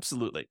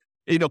 Absolutely.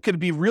 Could it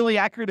be really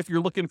accurate if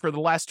you're looking for the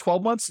last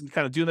 12 months and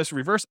kind of doing this in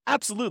reverse?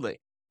 Absolutely.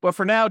 But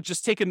for now,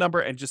 just take a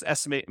number and just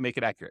estimate and make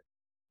it accurate.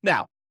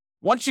 Now,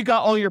 once you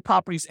got all your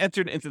properties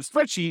entered into the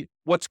spreadsheet,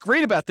 what's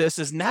great about this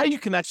is now you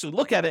can actually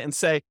look at it and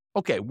say,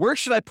 okay, where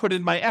should I put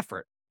in my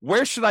effort?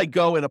 Where should I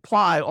go and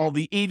apply all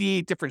the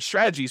 88 different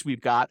strategies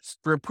we've got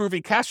for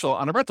improving cash flow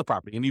on a rental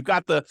property? And you've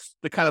got the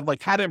kind of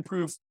like how to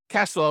improve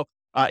cash flow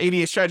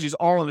 88 strategies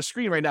all on the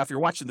screen right now if you're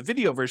watching the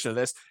video version of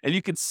this, and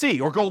you can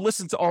see or go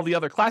listen to all the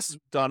other classes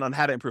we've done on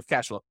how to improve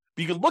cash flow.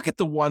 But you can look at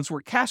the ones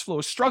where cash flow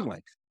is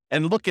struggling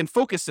and look and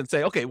focus and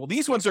say, okay, well,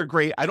 these ones are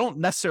great. I don't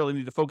necessarily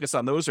need to focus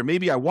on those, or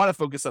maybe I want to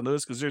focus on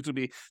those because those would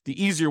be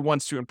the easier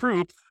ones to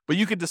improve. But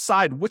you can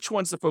decide which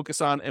ones to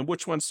focus on and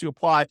which ones to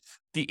apply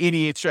the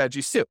 88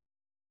 strategies to.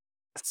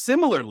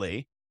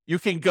 Similarly, you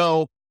can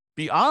go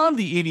beyond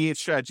the 88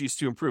 strategies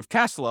to improve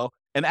cash flow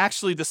and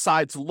actually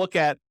decide to look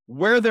at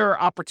where there are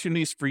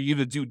opportunities for you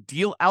to do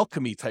deal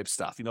alchemy type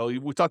stuff.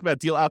 We talk about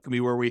deal alchemy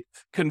where we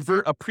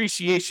convert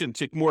appreciation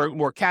to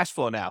more cash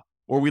flow now,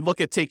 or we look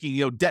at taking,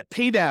 debt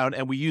pay down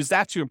and we use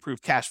that to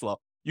improve cash flow.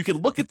 You can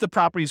look at the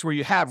properties where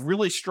you have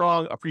really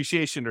strong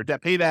appreciation or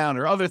debt pay down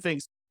or other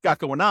things got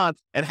going on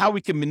and how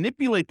we can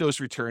manipulate those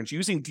returns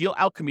using deal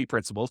alchemy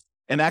principles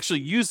and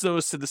actually use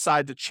those to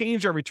decide to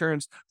change our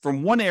returns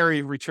from one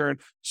area of return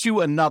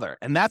to another.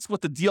 And that's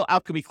what the deal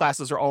alchemy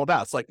classes are all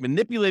about. It's like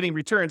manipulating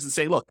returns and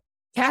saying, look,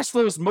 cash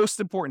flow is most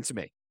important to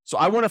me. So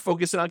I want to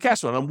focus in on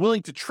cash flow, and I'm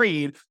willing to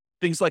trade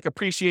things like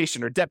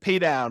appreciation or debt pay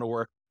down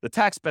or the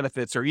tax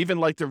benefits or even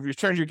like the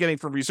returns you're getting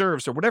from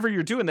reserves or whatever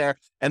you're doing there.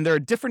 And there are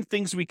different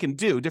things we can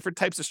do, different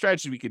types of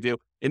strategies we can do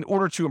in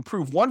order to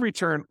improve one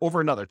return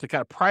over another, to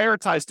kind of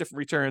prioritize different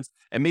returns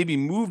and maybe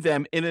move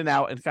them in and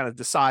out and kind of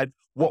decide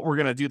what we're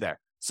going to do there.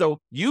 So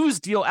use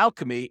deal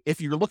alchemy if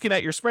you're looking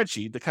at your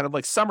spreadsheet, the kind of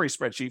like summary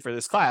spreadsheet for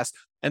this class,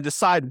 and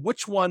decide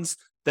which ones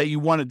that you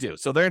want to do.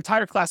 So their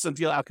entire class on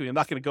deal alchemy, I'm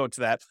not going to go into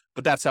that,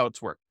 but that's how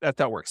it's worked. That's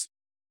how it works.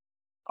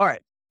 All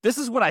right. This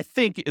is what I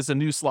think is a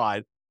new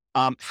slide.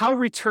 How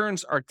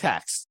returns are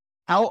taxed.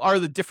 How are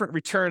the different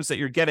returns that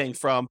you're getting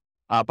from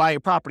buying a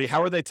property?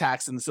 How are they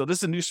taxed? And so this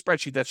is a new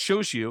spreadsheet that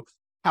shows you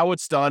how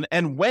it's done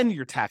and when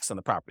you're taxed on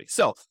the property.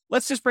 So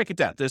let's just break it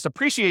down. There's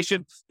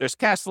appreciation, there's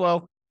cash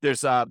flow,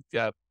 there's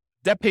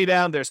debt pay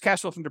down, there's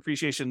cash flow from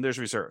depreciation, there's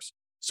reserves.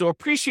 So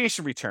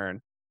appreciation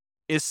return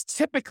is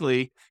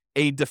typically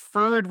a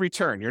deferred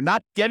return. You're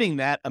not getting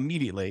that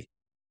immediately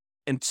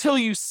until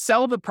you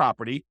sell the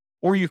property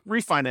or you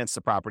refinance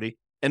the property,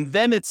 and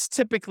then it's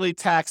typically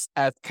taxed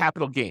at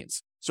capital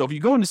gains. So if you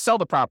go in to sell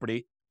the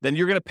property, then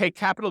you're going to pay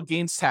capital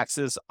gains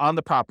taxes on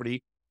the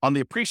property on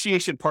the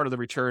appreciation part of the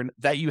return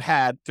that you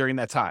had during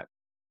that time.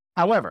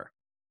 However,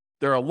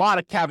 there are a lot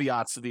of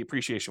caveats to the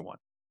appreciation one.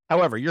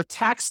 However, you're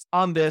taxed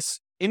on this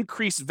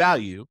increased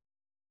value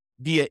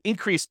via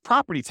increased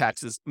property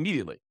taxes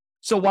immediately.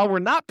 So while we're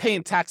not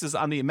paying taxes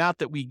on the amount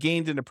that we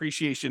gained in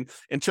appreciation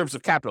in terms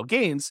of capital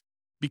gains,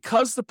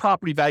 because the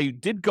property value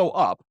did go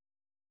up,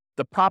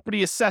 the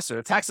property assessor,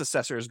 the tax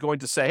assessor, is going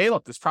to say, hey,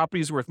 look, this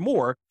property is worth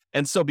more.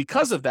 And so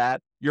because of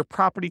that, your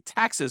property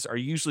taxes are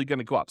usually going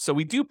to go up. So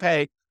we do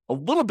pay a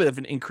little bit of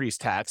an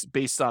increased tax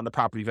based on the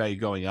property value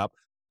going up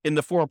in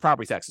the form of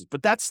property taxes.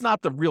 But that's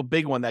not the real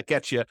big one that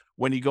gets you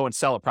when you go and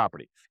sell a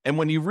property. And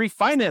when you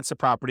refinance a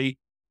property,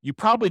 you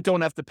probably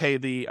don't have to pay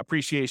the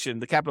appreciation,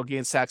 the capital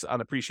gains tax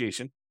on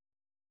appreciation.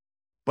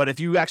 But if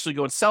you actually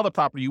go and sell the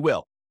property, you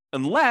will,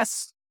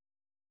 unless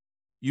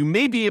you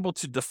may be able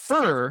to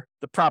defer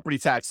the property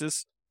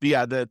taxes,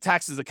 the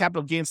taxes, the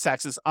capital gains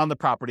taxes on the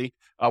property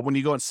when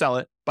you go and sell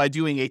it by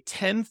doing a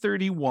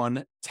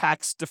 1031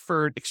 tax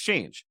deferred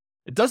exchange.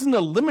 It doesn't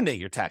eliminate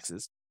your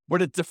taxes,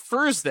 but it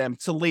defers them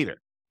to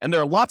later. And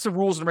there are lots of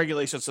rules and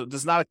regulations, so it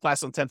does not apply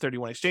on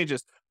 1031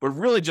 exchanges, but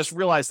really just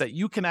realize that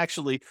you can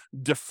actually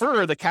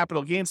defer the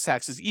capital gains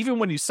taxes even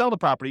when you sell the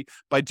property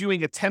by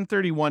doing a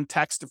 1031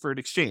 tax deferred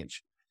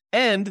exchange.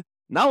 And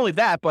not only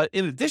that, but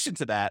in addition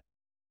to that,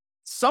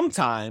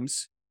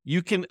 sometimes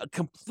you can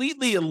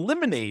completely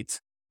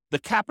eliminate the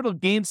capital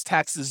gains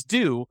taxes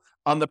due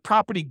on the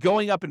property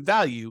going up in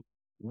value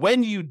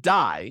when you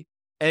die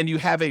and you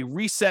have a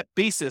reset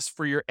basis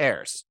for your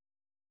heirs.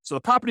 So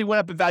the property went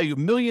up in value $1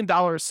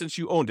 million since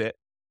you owned it,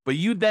 but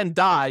you then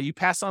die, you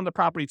pass on the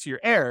property to your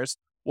heirs.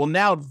 Well,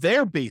 now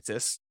their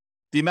basis,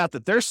 the amount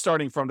that they're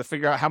starting from to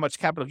figure out how much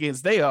capital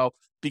gains they owe,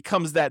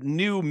 becomes that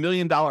new $1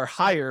 million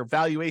higher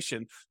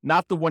valuation,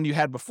 not the one you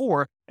had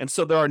before. And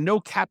so there are no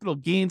capital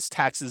gains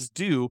taxes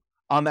due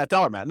on that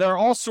dollar amount. And there are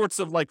all sorts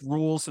of like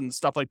rules and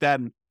stuff like that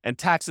and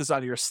taxes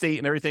on your estate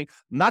and everything.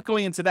 I'm not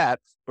going into that,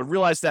 but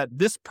realize that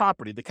this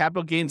property, the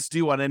capital gains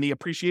due on any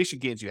appreciation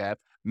gains you have,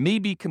 may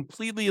be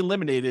completely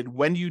eliminated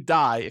when you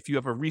die if you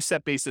have a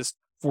reset basis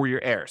for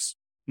your heirs.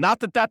 Not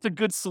that that's a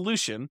good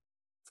solution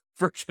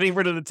for getting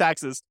rid of the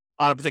taxes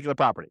on a particular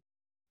property.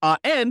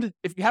 And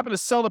if you happen to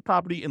sell the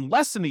property in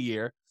less than a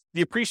year,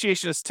 the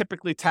appreciation is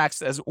typically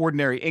taxed as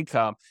ordinary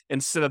income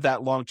instead of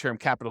that long-term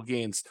capital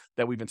gains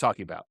that we've been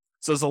talking about.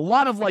 So there's a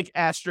lot of like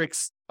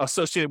asterisks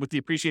associated with the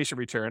appreciation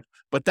return,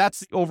 but that's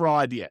the overall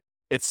idea.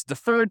 It's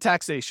deferred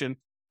taxation,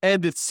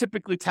 and it's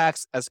typically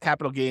taxed as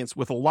capital gains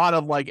with a lot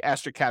of like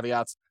asterisk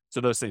caveats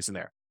to those things in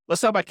there.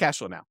 Let's talk about cash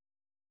flow now.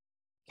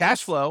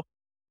 Cash flow,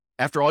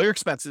 after all your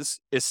expenses,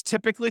 is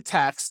typically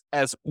taxed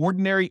as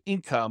ordinary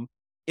income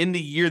in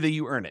the year that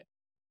you earn it.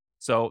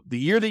 So the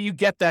year that you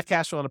get that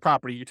cash flow on the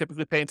property, you're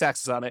typically paying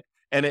taxes on it,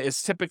 and it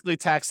is typically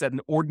taxed at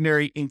an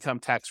ordinary income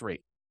tax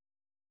rate.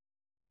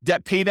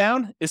 Debt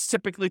paydown is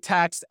typically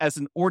taxed as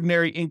an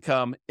ordinary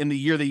income in the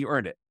year that you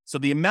earn it. So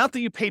the amount that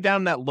you pay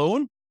down that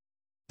loan,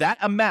 that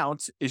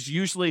amount is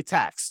usually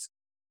taxed.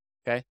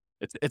 Okay.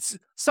 It's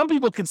some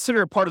people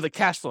consider it part of the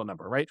cash flow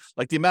number, right?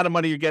 Like the amount of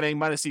money you're getting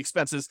minus the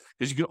expenses,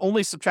 because you can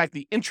only subtract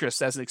the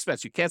interest as an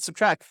expense. You can't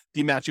subtract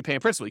the amount you pay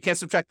in principal. You can't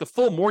subtract the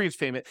full mortgage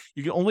payment.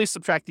 You can only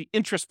subtract the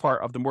interest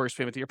part of the mortgage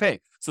payment that you're paying.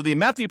 So the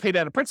amount that you pay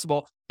down in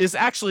principal is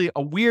actually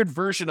a weird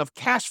version of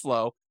cash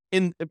flow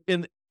in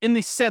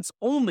the sense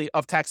only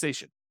of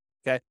taxation.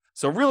 Okay.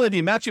 So really the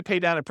amount you pay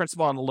down in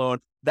principal on the loan,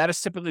 that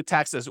is typically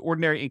taxed as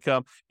ordinary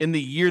income in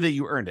the year that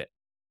you earned it.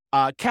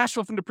 Cash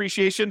flow from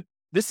depreciation,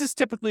 this is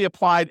typically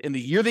applied in the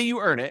year that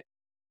you earn it,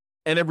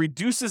 and it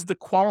reduces the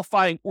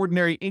qualifying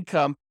ordinary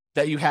income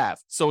that you have.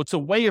 So it's a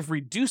way of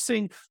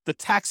reducing the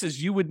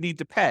taxes you would need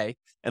to pay.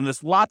 And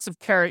there's lots of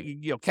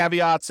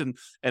caveats and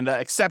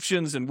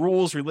exceptions and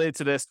rules related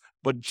to this.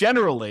 But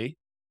generally,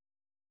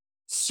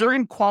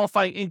 certain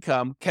qualifying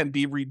income can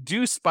be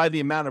reduced by the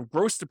amount of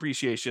gross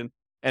depreciation.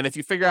 And if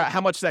you figure out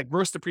how much that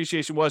gross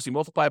depreciation was, you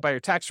multiply it by your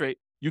tax rate,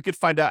 you could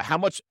find out how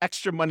much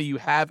extra money you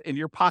have in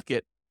your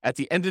pocket at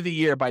the end of the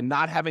year by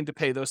not having to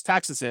pay those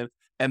taxes in.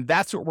 And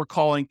that's what we're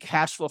calling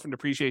cash flow from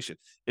depreciation.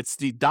 It's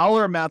the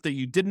dollar amount that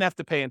you didn't have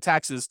to pay in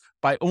taxes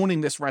by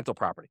owning this rental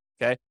property.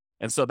 Okay.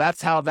 And so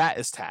that's how that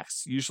is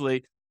taxed.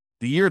 Usually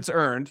the year it's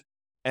earned,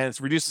 and it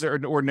reduces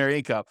an ordinary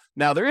income.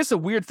 Now, there is a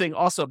weird thing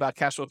also about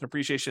cash flow from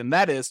depreciation. And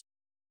that is,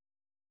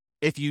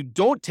 if you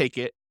don't take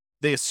it,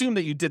 they assume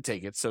that you did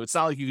take it. So it's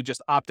not like you could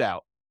just opt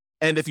out.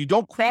 And if you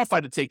don't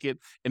qualify to take it,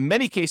 in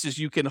many cases,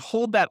 you can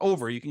hold that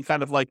over. You can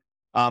kind of like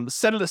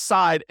set it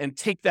aside and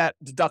take that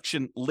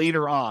deduction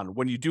later on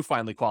when you do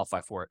finally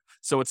qualify for it.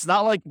 So it's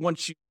not like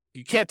once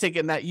you can't take it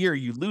in that year,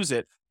 you lose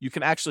it. You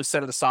can actually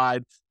set it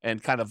aside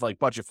and kind of like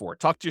budget for it.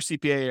 Talk to your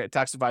CPA or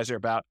tax advisor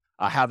about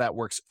how that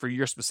works for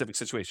your specific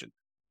situation.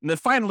 And then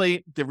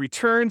finally, the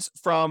returns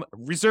from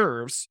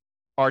reserves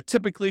are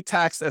typically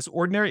taxed as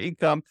ordinary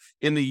income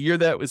in the year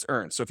that it was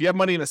earned. So if you have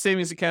money in a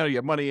savings account, or you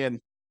have money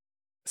in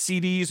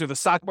CDs or the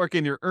stock market,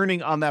 and you're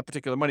earning on that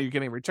particular money, you're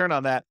getting a return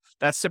on that,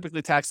 that's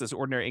typically taxed as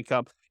ordinary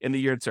income in the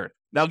year it's earned.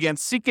 Now, again,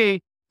 seek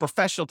a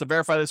professional to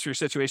verify this for your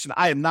situation.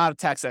 I am not a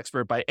tax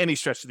expert by any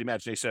stretch of the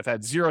imagination. I've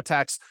had zero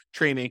tax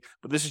training,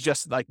 but this is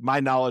just like my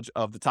knowledge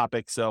of the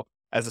topic. So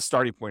as a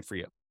starting point for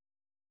you.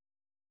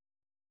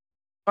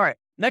 All right.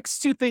 Next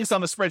two things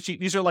on the spreadsheet.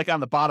 These are like on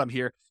the bottom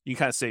here. You can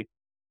kind of see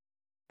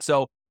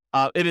So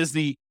it is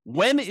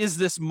when is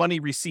this money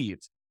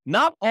received?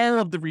 Not all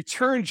of the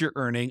returns you're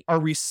earning are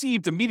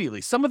received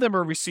immediately. Some of them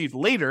are received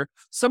later.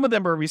 Some of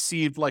them are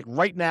received like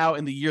right now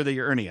in the year that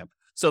you're earning them.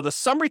 So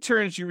some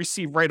returns you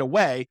receive right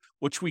away,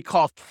 which we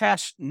call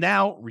cash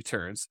now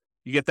returns.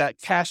 You get that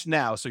cash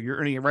now, so you're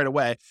earning it right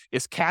away,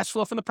 is cash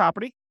flow from the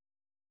property.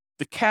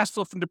 The cash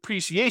flow from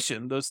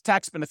depreciation, those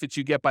tax benefits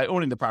you get by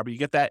owning the property, you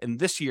get that in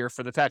this year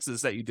for the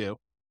taxes that you do.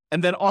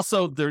 And then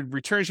also the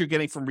returns you're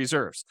getting from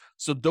reserves.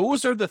 So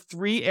those are the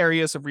three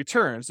areas of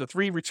returns, the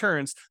three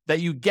returns that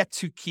you get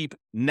to keep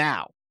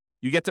now.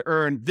 You get to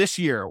earn this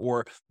year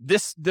or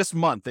this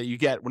month that you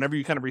get whenever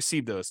you kind of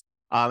receive those.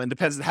 It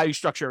depends on how you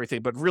structure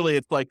everything, but really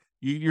it's like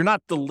you're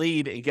not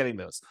delayed in getting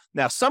those.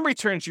 Now, some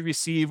returns you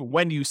receive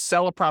when you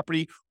sell a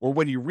property or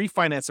when you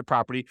refinance a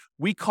property,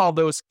 we call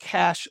those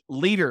cash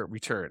later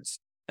returns.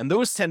 And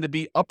those tend to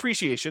be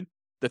appreciation,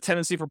 the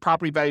tendency for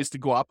property values to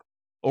go up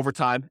over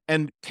time,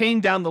 and paying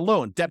down the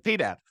loan, debt pay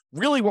down.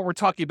 Really what we're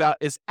talking about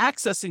is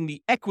accessing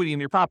the equity in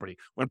your property.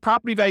 When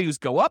property values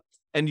go up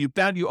and you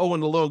owe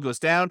and the loan goes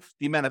down,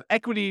 the amount of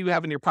equity you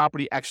have in your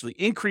property actually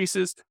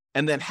increases.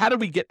 And then how do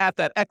we get at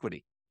that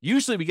equity?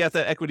 Usually we get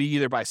that equity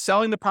either by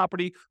selling the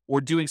property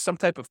or doing some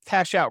type of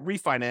cash out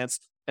refinance.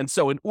 And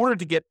so in order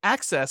to get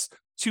access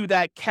to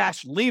that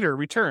cash later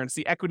returns,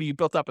 the equity you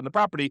built up in the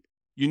property,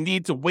 you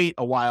need to wait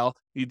a while.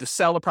 You need to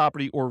sell the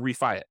property or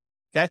refi it.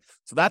 Okay,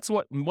 so that's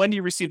when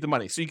you receive the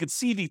money. So you can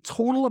see the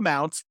total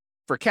amount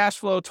for cash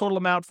flow, total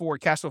amount for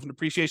cash flow from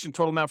depreciation,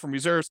 total amount from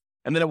reserves,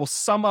 and then it will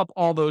sum up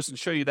all those and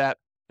show you that.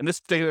 In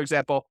this particular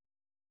example,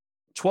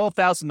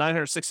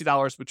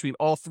 $12,960 between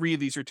all three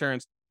of these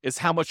returns is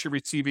how much you're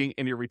receiving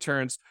in your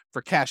returns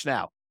for cash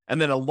now.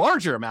 And then a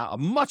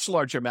much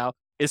larger amount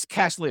is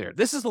cash later.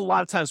 This is a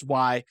lot of times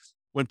why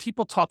when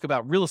people talk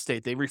about real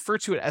estate, they refer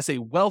to it as a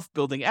wealth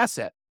building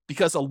asset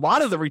because a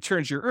lot of the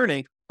returns you're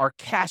earning are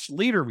cash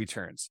later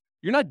returns.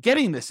 You're not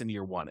getting this in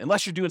year one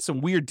unless you're doing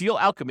some weird deal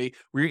alchemy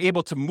where you're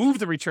able to move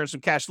the returns from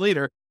cash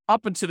later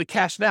up into the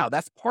cash now.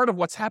 That's part of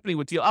what's happening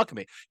with deal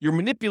alchemy. You're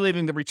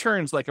manipulating the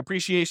returns like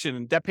appreciation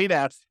and debt paid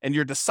out, and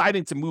you're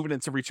deciding to move it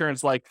into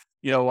returns like,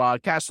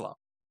 cash flow.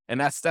 And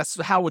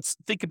that's how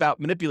think about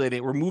manipulating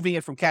it. We're moving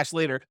it from cash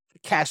later to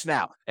cash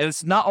now. And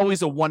it's not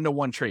always a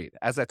one-to-one trade,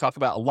 as I talk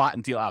about a lot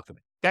in deal alchemy.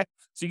 Okay.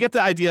 So you get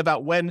the idea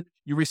about when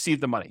you receive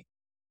the money.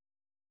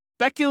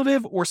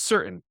 Speculative or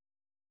certain.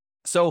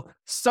 So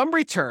some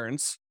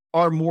returns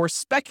are more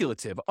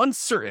speculative,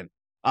 uncertain,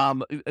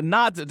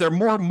 they're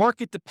more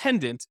market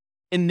dependent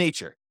in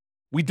nature.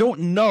 We don't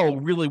know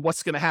really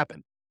what's going to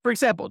happen. For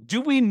example,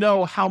 do we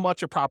know how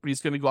much a property is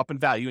going to go up in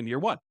value in year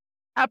one?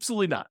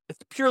 Absolutely not. It's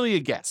purely a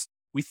guess.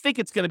 We think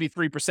it's going to be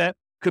 3%,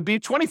 could be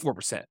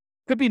 24%,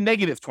 could be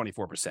negative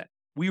 24%.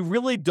 We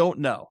really don't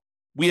know.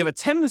 We have a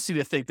tendency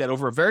to think that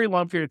over a very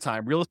long period of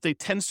time, real estate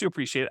tends to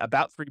appreciate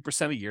about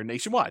 3% a year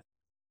nationwide.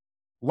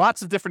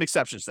 Lots of different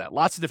exceptions to that,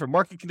 lots of different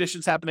market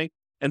conditions happening.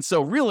 And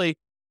so really,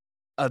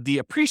 the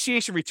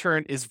appreciation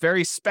return is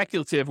very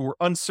speculative or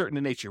uncertain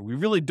in nature. We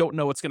really don't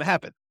know what's going to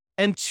happen.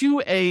 And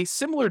to a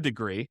similar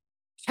degree,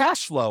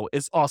 cash flow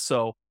is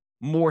also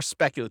more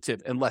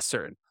speculative and less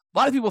certain. A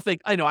lot of people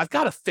think, I've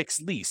got a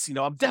fixed lease.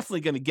 I'm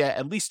definitely going to get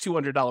at least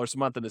 $200 a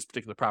month in this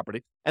particular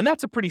property. And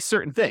that's a pretty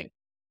certain thing.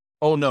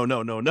 Oh, no.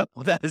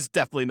 That is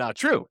definitely not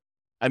true.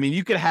 I mean,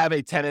 you could have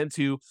a tenant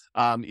who,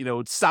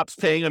 stops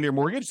paying on your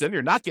mortgage, then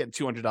you're not getting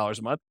 $200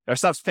 a month, or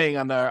stops paying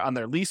on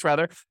their lease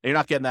rather, and you're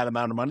not getting that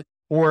amount of money.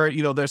 Or,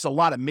 there's a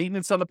lot of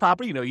maintenance on the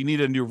property. You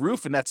need a new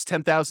roof, and that's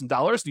 $10,000,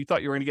 and you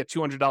thought you were going to get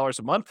 $200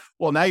 a month.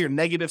 Well, now you're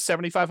negative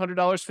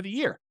 $7,500 for the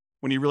year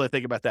when you really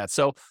think about that.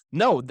 So,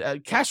 no,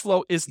 cash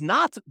flow is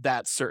not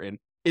that certain.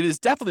 It is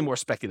definitely more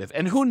speculative.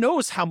 And who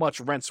knows how much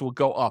rents will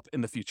go up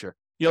in the future?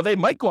 They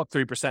might go up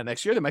 3%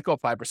 next year. They might go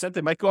up 5%.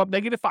 They might go up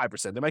negative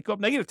 5%. They might go up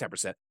negative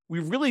 10%. We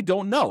really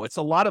don't know. It's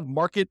a lot of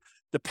market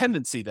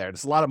dependency there.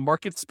 There's a lot of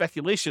market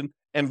speculation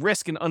and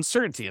risk and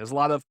uncertainty. There's a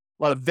lot of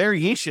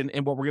variation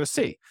in what we're going to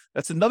see.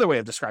 That's another way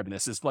of describing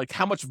this is like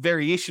how much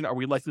variation are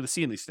we likely to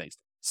see in these things?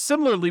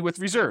 Similarly with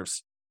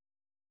reserves.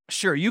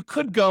 Sure, you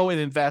could go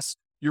and invest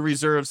your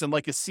reserves in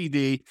like a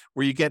CD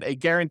where you get a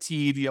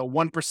guaranteed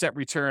 1%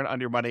 return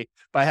on your money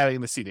by having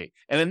the CD.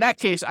 And in that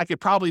case, I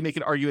could probably make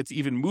an argument to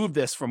even move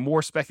this from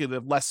more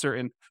speculative, less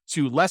certain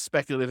to less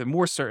speculative and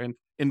more certain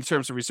in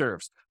terms of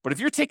reserves. But if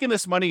you're taking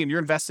this money and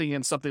you're investing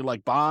in something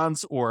like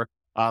bonds or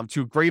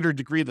to a greater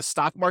degree the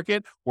stock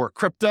market or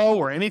crypto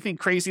or anything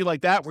crazy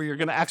like that, where you're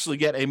going to actually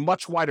get a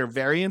much wider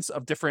variance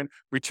of different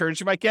returns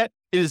you might get,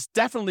 it is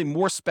definitely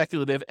more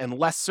speculative and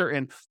less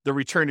certain the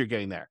return you're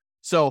getting there.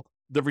 So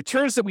the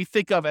returns that we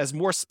think of as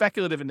more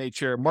speculative in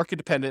nature, market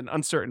dependent, and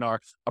uncertain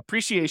are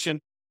appreciation,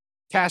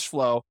 cash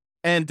flow,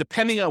 and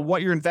depending on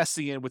what you're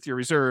investing in with your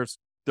reserves,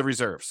 the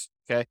reserves.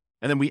 Okay.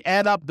 And then we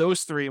add up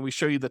those three and we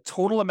show you the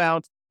total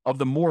amount of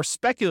the more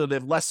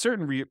speculative, less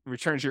certain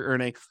returns you're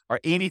earning are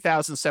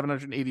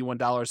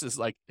 $80,781 is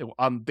like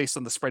based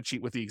on the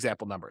spreadsheet with the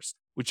example numbers,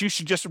 which you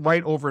should just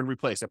write over and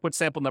replace. I put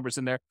sample numbers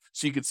in there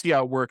so you can see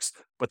how it works,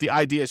 but the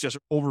idea is just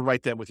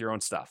overwrite them with your own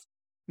stuff.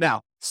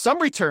 Now, some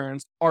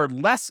returns are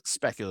less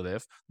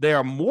speculative, they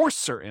are more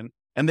certain,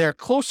 and they're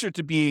closer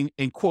to being,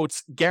 in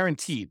quotes,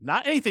 guaranteed.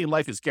 Not anything in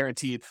life is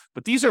guaranteed,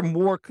 but these are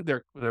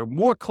they're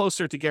more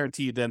closer to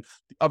guaranteed than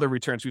the other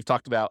returns we've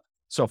talked about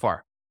so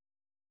far.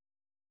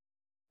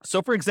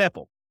 So, for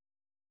example,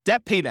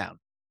 debt pay down.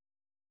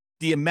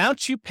 The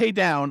amount you pay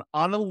down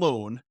on a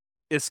loan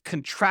is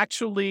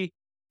contractually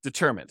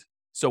determined.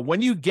 So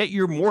when you get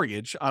your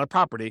mortgage on a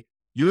property,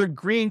 you're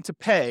agreeing to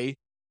pay,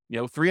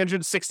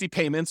 360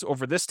 payments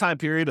over this time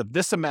period of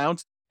this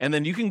amount. And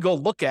then you can go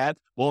look at,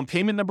 well, in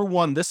payment number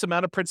 1, this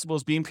amount of principal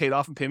is being paid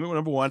off in payment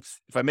number 1.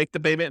 If I make the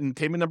payment in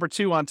payment number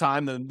 2 on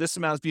time, then this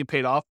amount is being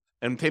paid off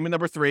and payment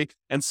number 3.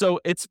 And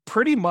so it's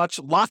pretty much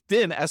locked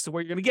in as to what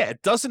you're going to get.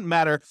 It doesn't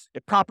matter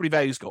if property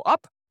values go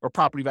up or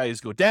property values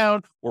go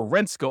down or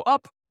rents go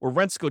up or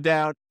rents go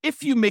down.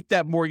 If you make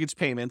that mortgage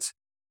payment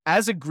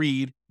as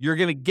agreed, you're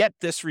going to get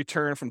this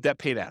return from debt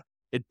pay down.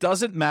 It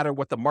doesn't matter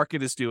what the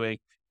market is doing.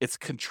 It's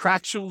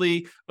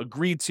contractually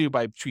agreed to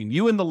between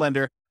you and the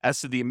lender as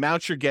to the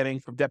amount you're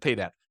getting from debt pay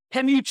down.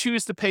 Can you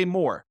choose to pay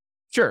more?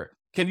 Sure.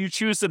 Can you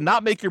choose to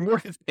not make your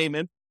mortgage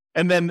payment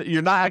and then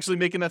you're not actually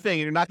making a thing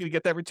and you're not going to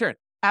get that return?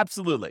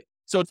 Absolutely.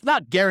 So it's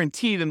not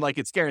guaranteed and like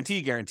it's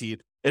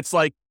guaranteed. It's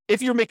like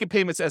if you're making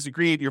payments as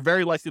agreed, you're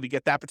very likely to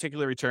get that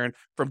particular return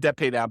from debt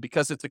pay down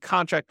because it's a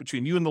contract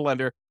between you and the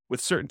lender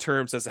with certain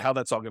terms as to how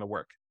that's all going to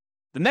work.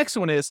 The next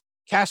one is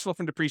cash flow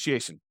from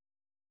depreciation.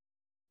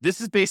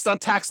 This is based on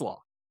tax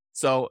law.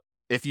 So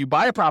if you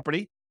buy a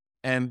property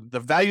and the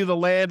value of the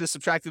land is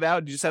subtracted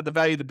out, you just have the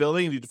value of the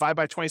building and you divide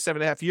by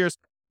 27 and a half years,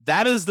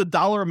 that is the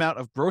dollar amount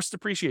of gross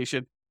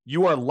depreciation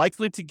you are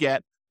likely to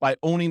get by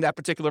owning that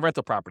particular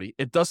rental property.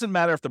 It doesn't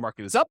matter if the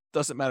market is up,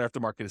 doesn't matter if the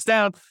market is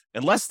down,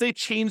 unless they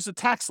change the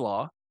tax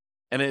law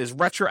and it is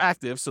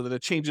retroactive so that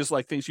it changes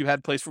like things you had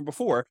in place from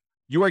before,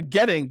 you are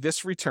getting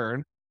this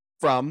return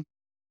from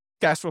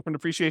cash flow from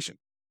depreciation.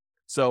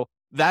 So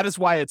that is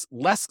why it's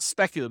less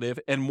speculative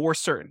and more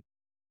certain.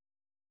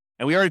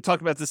 And we already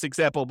talked about this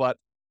example, but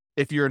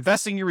if you're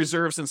investing your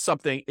reserves in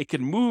something, it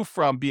can move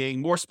from being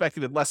more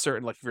speculative, less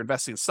certain, like if you're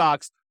investing in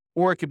stocks,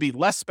 or it could be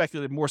less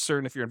speculative, more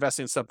certain if you're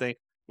investing in something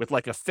with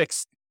like a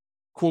fixed,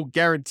 quote,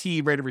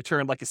 guaranteed rate of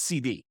return, like a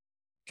CD.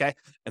 Okay.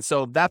 And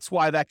so that's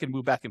why that can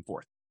move back and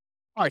forth.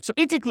 All right. So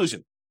in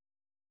conclusion,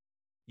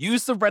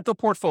 use the rental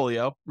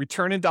portfolio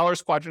return in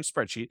dollars quadrant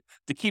spreadsheet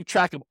to keep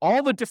track of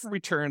all the different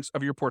returns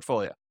of your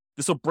portfolio.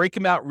 This will break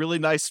them out really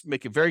nice,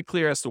 make it very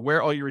clear as to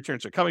where all your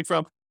returns are coming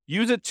from.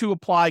 Use it to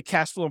apply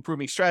cash flow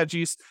improving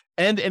strategies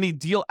and any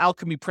deal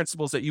alchemy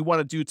principles that you want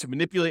to do to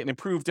manipulate and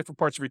improve different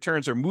parts of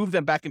returns or move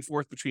them back and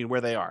forth between where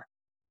they are.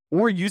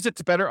 Or use it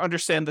to better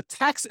understand the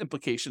tax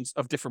implications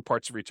of different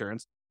parts of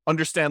returns,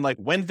 understand like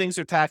when things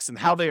are taxed and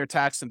how they are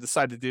taxed, and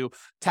decide to do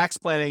tax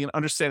planning and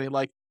understanding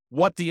like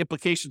what the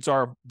implications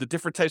are of the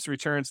different types of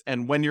returns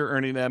and when you're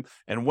earning them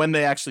and when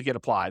they actually get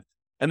applied.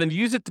 And then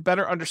use it to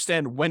better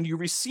understand when you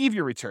receive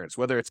your returns,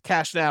 whether it's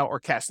cash now or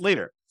cash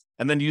later.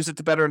 And then use it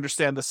to better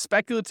understand the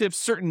speculative,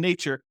 certain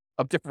nature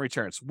of different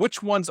returns.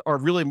 Which ones are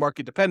really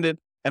market dependent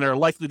and are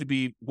likely to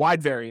be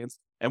wide variance,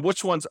 and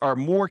which ones are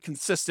more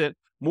consistent,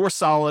 more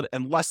solid,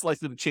 and less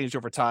likely to change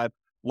over time,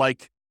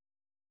 like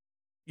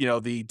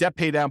the debt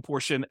pay down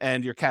portion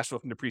and your cash flow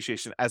from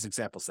depreciation as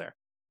examples there.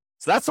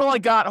 So that's all I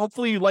got.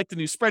 Hopefully you like the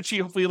new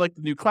spreadsheet. Hopefully you like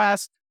the new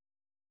class.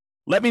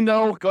 Let me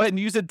know. Go ahead and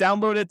use it,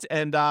 download it,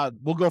 and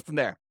we'll go from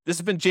there. This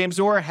has been James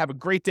Orr. Have a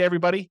great day,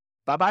 everybody.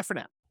 Bye-bye for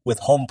now. With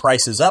home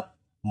prices up,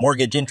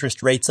 mortgage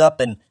interest rates up,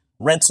 and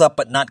rents up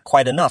but not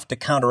quite enough to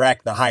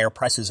counteract the higher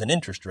prices and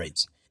interest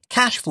rates,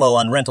 cash flow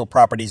on rental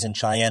properties in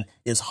Cheyenne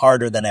is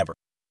harder than ever.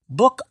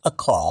 Book a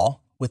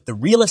call with the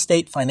Real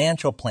Estate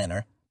Financial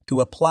Planner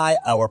to apply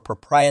our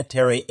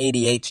proprietary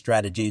 88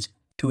 strategies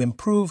to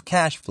improve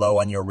cash flow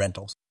on your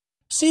rentals.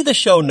 See the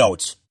show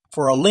notes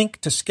for a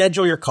link to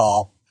schedule your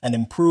call and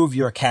improve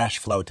your cash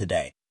flow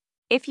today.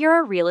 If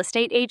you're a real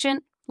estate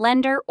agent,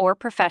 lender, or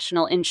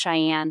professional in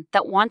Cheyenne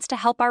that wants to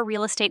help our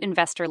real estate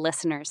investor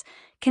listeners,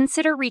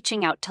 consider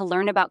reaching out to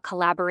learn about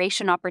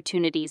collaboration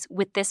opportunities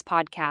with this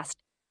podcast.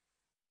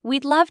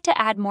 We'd love to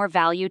add more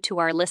value to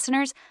our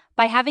listeners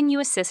by having you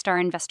assist our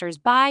investors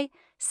buy,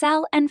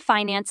 sell, and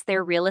finance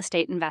their real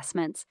estate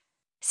investments.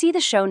 See the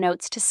show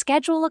notes to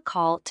schedule a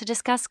call to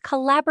discuss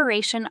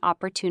collaboration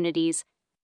opportunities.